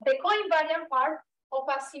the co-invariant part of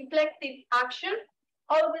a symplectic action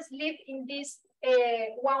always live in this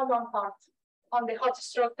 1-1 part on the Hodge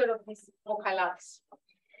structure of this Mukai lattice.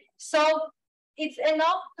 So it's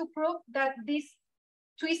enough to prove that these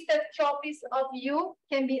twisted copies of U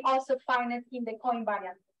can be also finite in the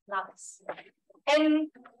co-invariant lattice. And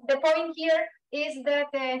the point here is that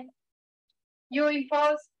you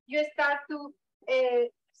start to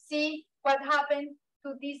see what happened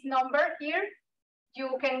to this number here.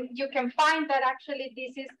 You can find that actually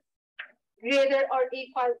this is greater or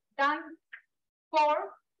equal than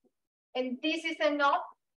 4, and this is enough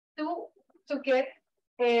to get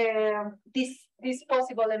these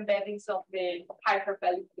possible embeddings of the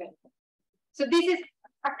hyperkähler plane. So this is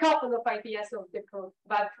a couple of ideas of the proof,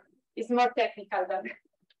 but it's more technical than.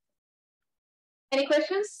 Any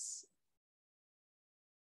questions?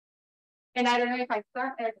 And I don't know if I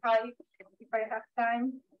have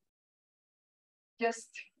time. Just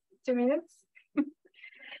 2 minutes.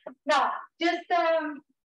 Now, just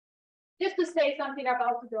to say something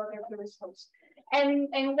about the other philosophies and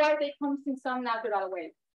why they come in some natural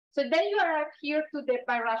way. So then you arrive here to the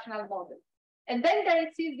birational model, and then there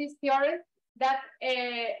is this theorem that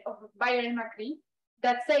of Bayer and Macri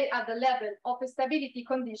that say at the level of stability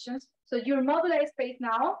conditions. So your moduli space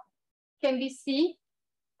now can be seen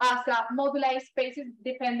as a moduli spaces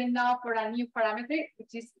depending now for a new parameter,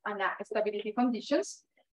 which is stability conditions.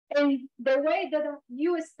 And the way that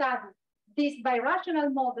you study these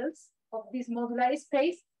birational models of this moduli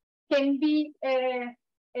space can be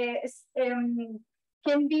replaced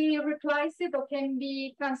or can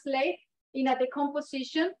be translated in a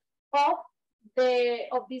decomposition of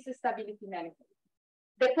this stability manifold.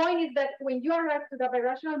 The point is that when you arrive to the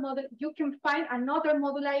birational model, you can find another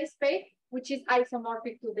moduli space which is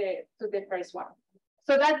isomorphic to the first one.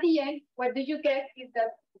 So at the end, what do you get is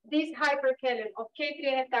that this hyperkähler of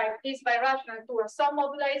K3 type is birational to a some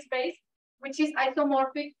moduli space, which is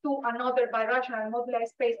isomorphic to another birational moduli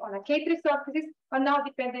space on a K3 surfaces, but now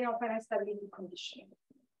depending on a stability condition.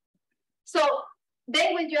 So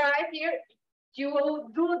then when you arrive here, you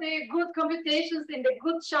do the good computations in the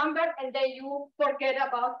good chamber, and then you forget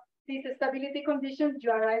about this stability condition,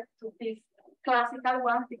 you arrive to this classical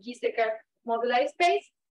one, the Gieseker moduli space.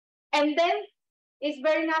 And then it's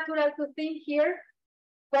very natural to think here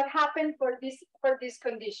what happened for these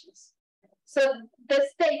conditions. So the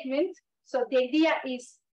statement, so the idea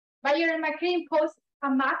is Bayer and McCree imposed a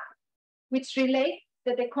map which relates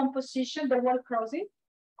the decomposition, the wall crossing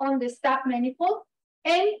on the stab manifold,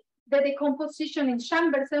 and the decomposition in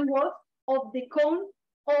chambers and walls of the cone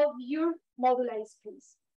of your moduli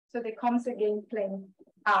space. So the cones again plane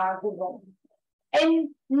Google. And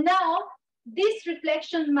now these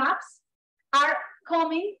reflection maps are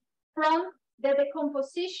coming from the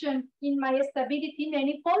decomposition in my stability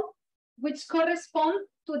manifold, which correspond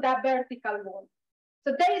to the vertical wall.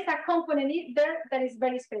 So there is a component there that is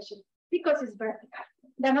very special because it's vertical.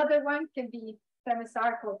 The other one can be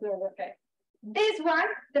semicircle, okay. This one,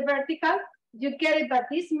 the vertical, you get it by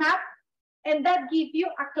this map, and that gives you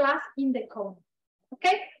a class in the cone.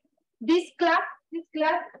 Okay? This class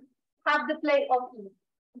have the play of E.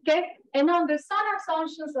 Okay? And under some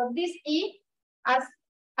assumptions of this E, as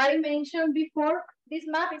I mentioned before, this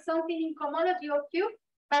map is something in cohomology of Q,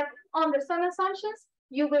 but under some assumptions,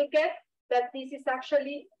 you will get that this is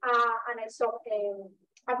actually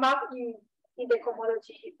a map in the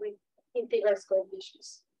cohomology with integral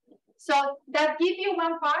coefficients. So that gives you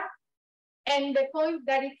one part, and the point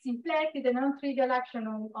that it's inflected, the non-trivial action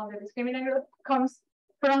on the discriminant group comes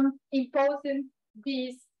from imposing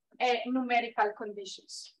these numerical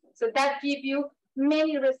conditions. So that gives you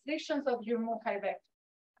many restrictions of your Mukai vector.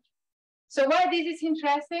 So why this is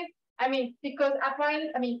interesting? I mean, because at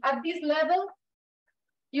this level,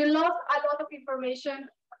 you lost a lot of information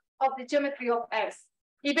of the geometry of S.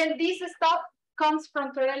 Even this stuff comes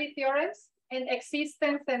from Torelli theorems and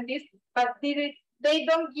existence and this, but they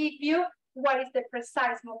don't give you what is the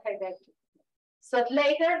precise Mukai vector. So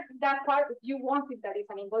later, that part, if you wanted that is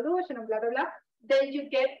an involution and blah, blah, blah, then you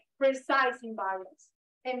get precise invariants.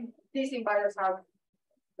 And these invariants are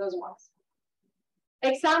those ones.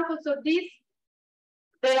 Examples of this,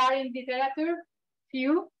 there are in literature,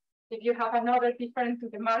 few. If you have another different to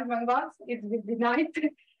the Markman ones, it will be nice.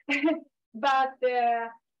 But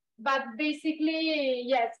basically,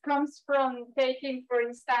 yes, comes from taking, for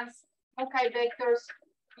instance, Mukai vectors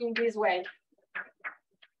in this way.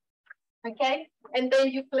 Okay, and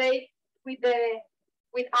then you play with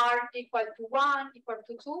R equal to 1, equal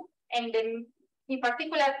to 2, and then in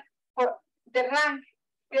particular for the rank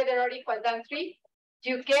greater or equal than 3,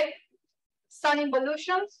 you get some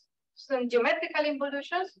involutions, some geometrical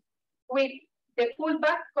involutions with the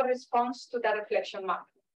pullback corresponds to the reflection map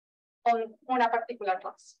on a particular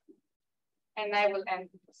class. And I will end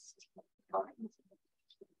this comment.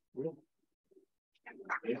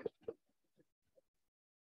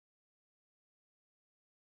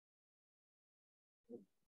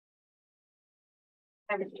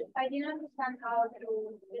 I didn't understand how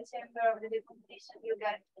through the chamber of the decomposition you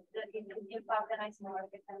get the impact and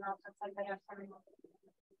isomorphic and not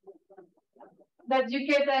that you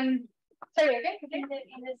get an sorry again? In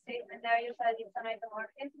the statement there you said it's an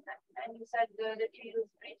isomorphism and you said the tree is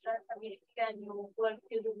straight transferability and you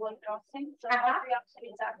do wall crossing. So how do you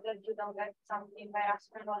actually check that you don't get something by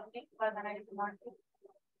accident only but an isomorphic?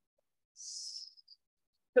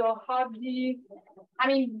 So how do you, I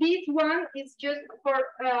mean, this one is just for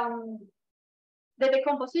the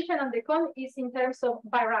decomposition of the cone is in terms of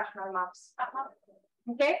birational maps.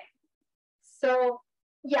 Okay. So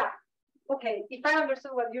yeah. Okay. If I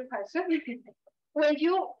understood what your question, when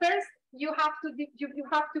you first you have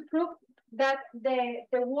to prove that the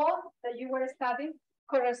wall that you were studying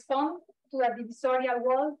correspond to a divisorial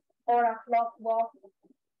wall or a flat wall.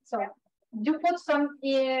 So you put some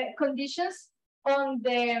conditions on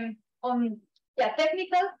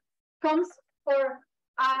technical comes for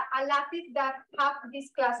a lattice that have this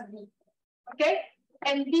class B, okay?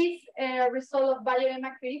 And this result of Bayer and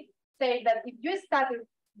McCree say that if you study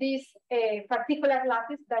this particular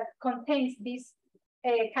lattice that contains this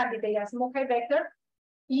candidate as Mukai vector,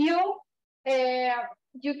 you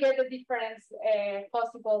get the different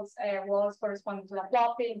possible walls corresponding to the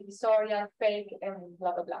flopping, divisorial, fake, and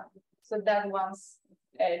blah blah blah. So that one's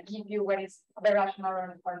give you what is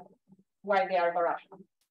birational or why they are birational.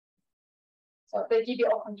 So they give you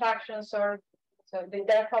all contractions or so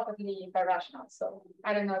they're probably birational. So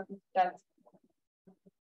I don't know if that's.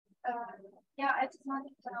 Yeah, I just wanted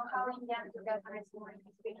to know how in the end you get an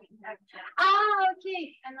isomorphic speaking.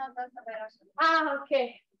 Okay. And not that's the birational.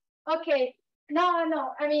 Okay. Okay.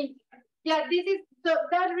 No. I mean, yeah, this is so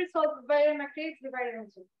that result very McCree is the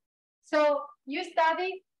variance. So you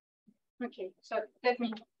study. Okay, so let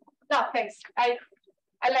me. No, thanks.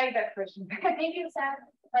 I like that question. I think you said,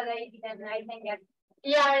 but I didn't. I think that.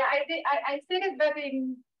 Yeah, I did. I said it, but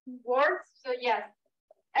in words. So yes.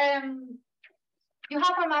 You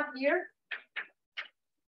have a map here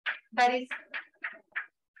that is,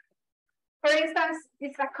 for instance,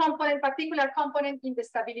 it's a component, particular component in the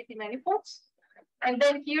stability manifolds, and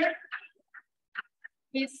then here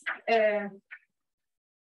is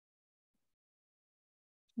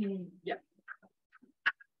yeah.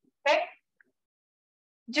 Okay.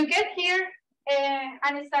 You get here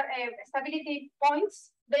and stability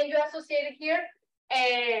points. Then you associate here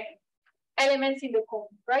elements in the cone,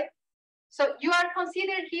 right? So you are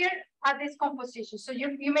considered here at this composition. So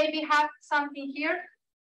you maybe have something here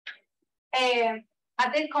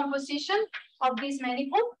at the composition of this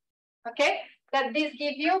manifold, okay? That this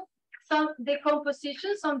give you some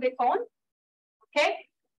decompositions on the cone, okay?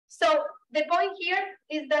 So the point here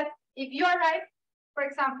is that if you arrive, for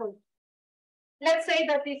example, let's say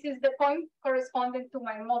that this is the point corresponding to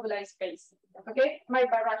my moduli space, okay? My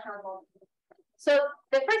birational model. So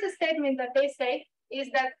the first statement that they say is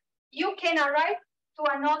that you can arrive to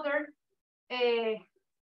another,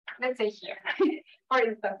 let's say here, for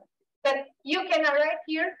instance, that you can arrive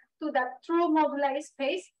here to that true moduli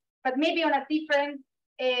space, but maybe on a different,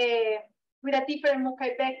 with a different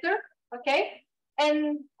Mukai vector, okay?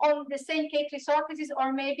 And on the same K3 surfaces,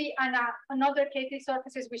 or maybe on another K3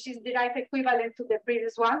 surfaces, which is derived equivalent to the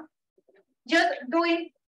previous one. Just doing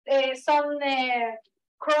some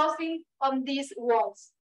crossing on these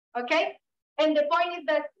walls, okay? And the point is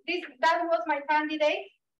that that was my candidate,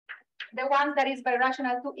 the one that is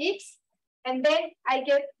birational to X, and then I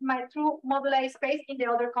get my true moduli space in the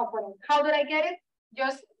other component. How did I get it?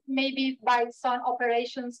 Just maybe by some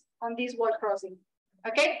operations on this wall crossing.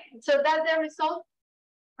 Okay, so that's the result,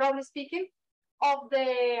 broadly speaking, of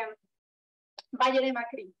the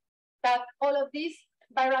Bayer-Macri, that all of these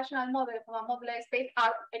birational models of a moduli space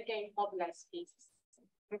are again moduli spaces.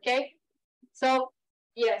 Okay, so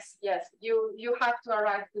yes, you have to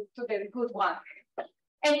arrive to the good one.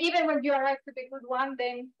 And even when you arrive to the good one,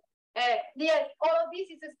 then yes, all of this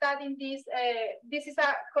is studying this. This is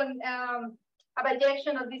a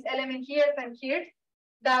variation of this element here and here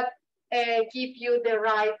that give you the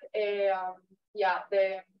right,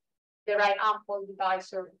 the right ample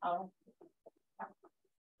divisor.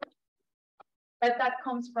 But that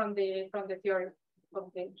comes from the theory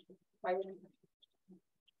of the.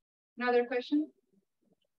 Another question?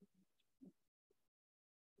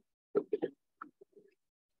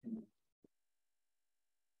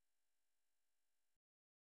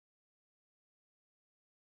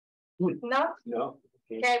 No? No.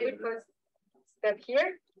 Okay, we first step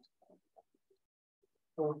here.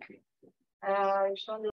 Okay. Show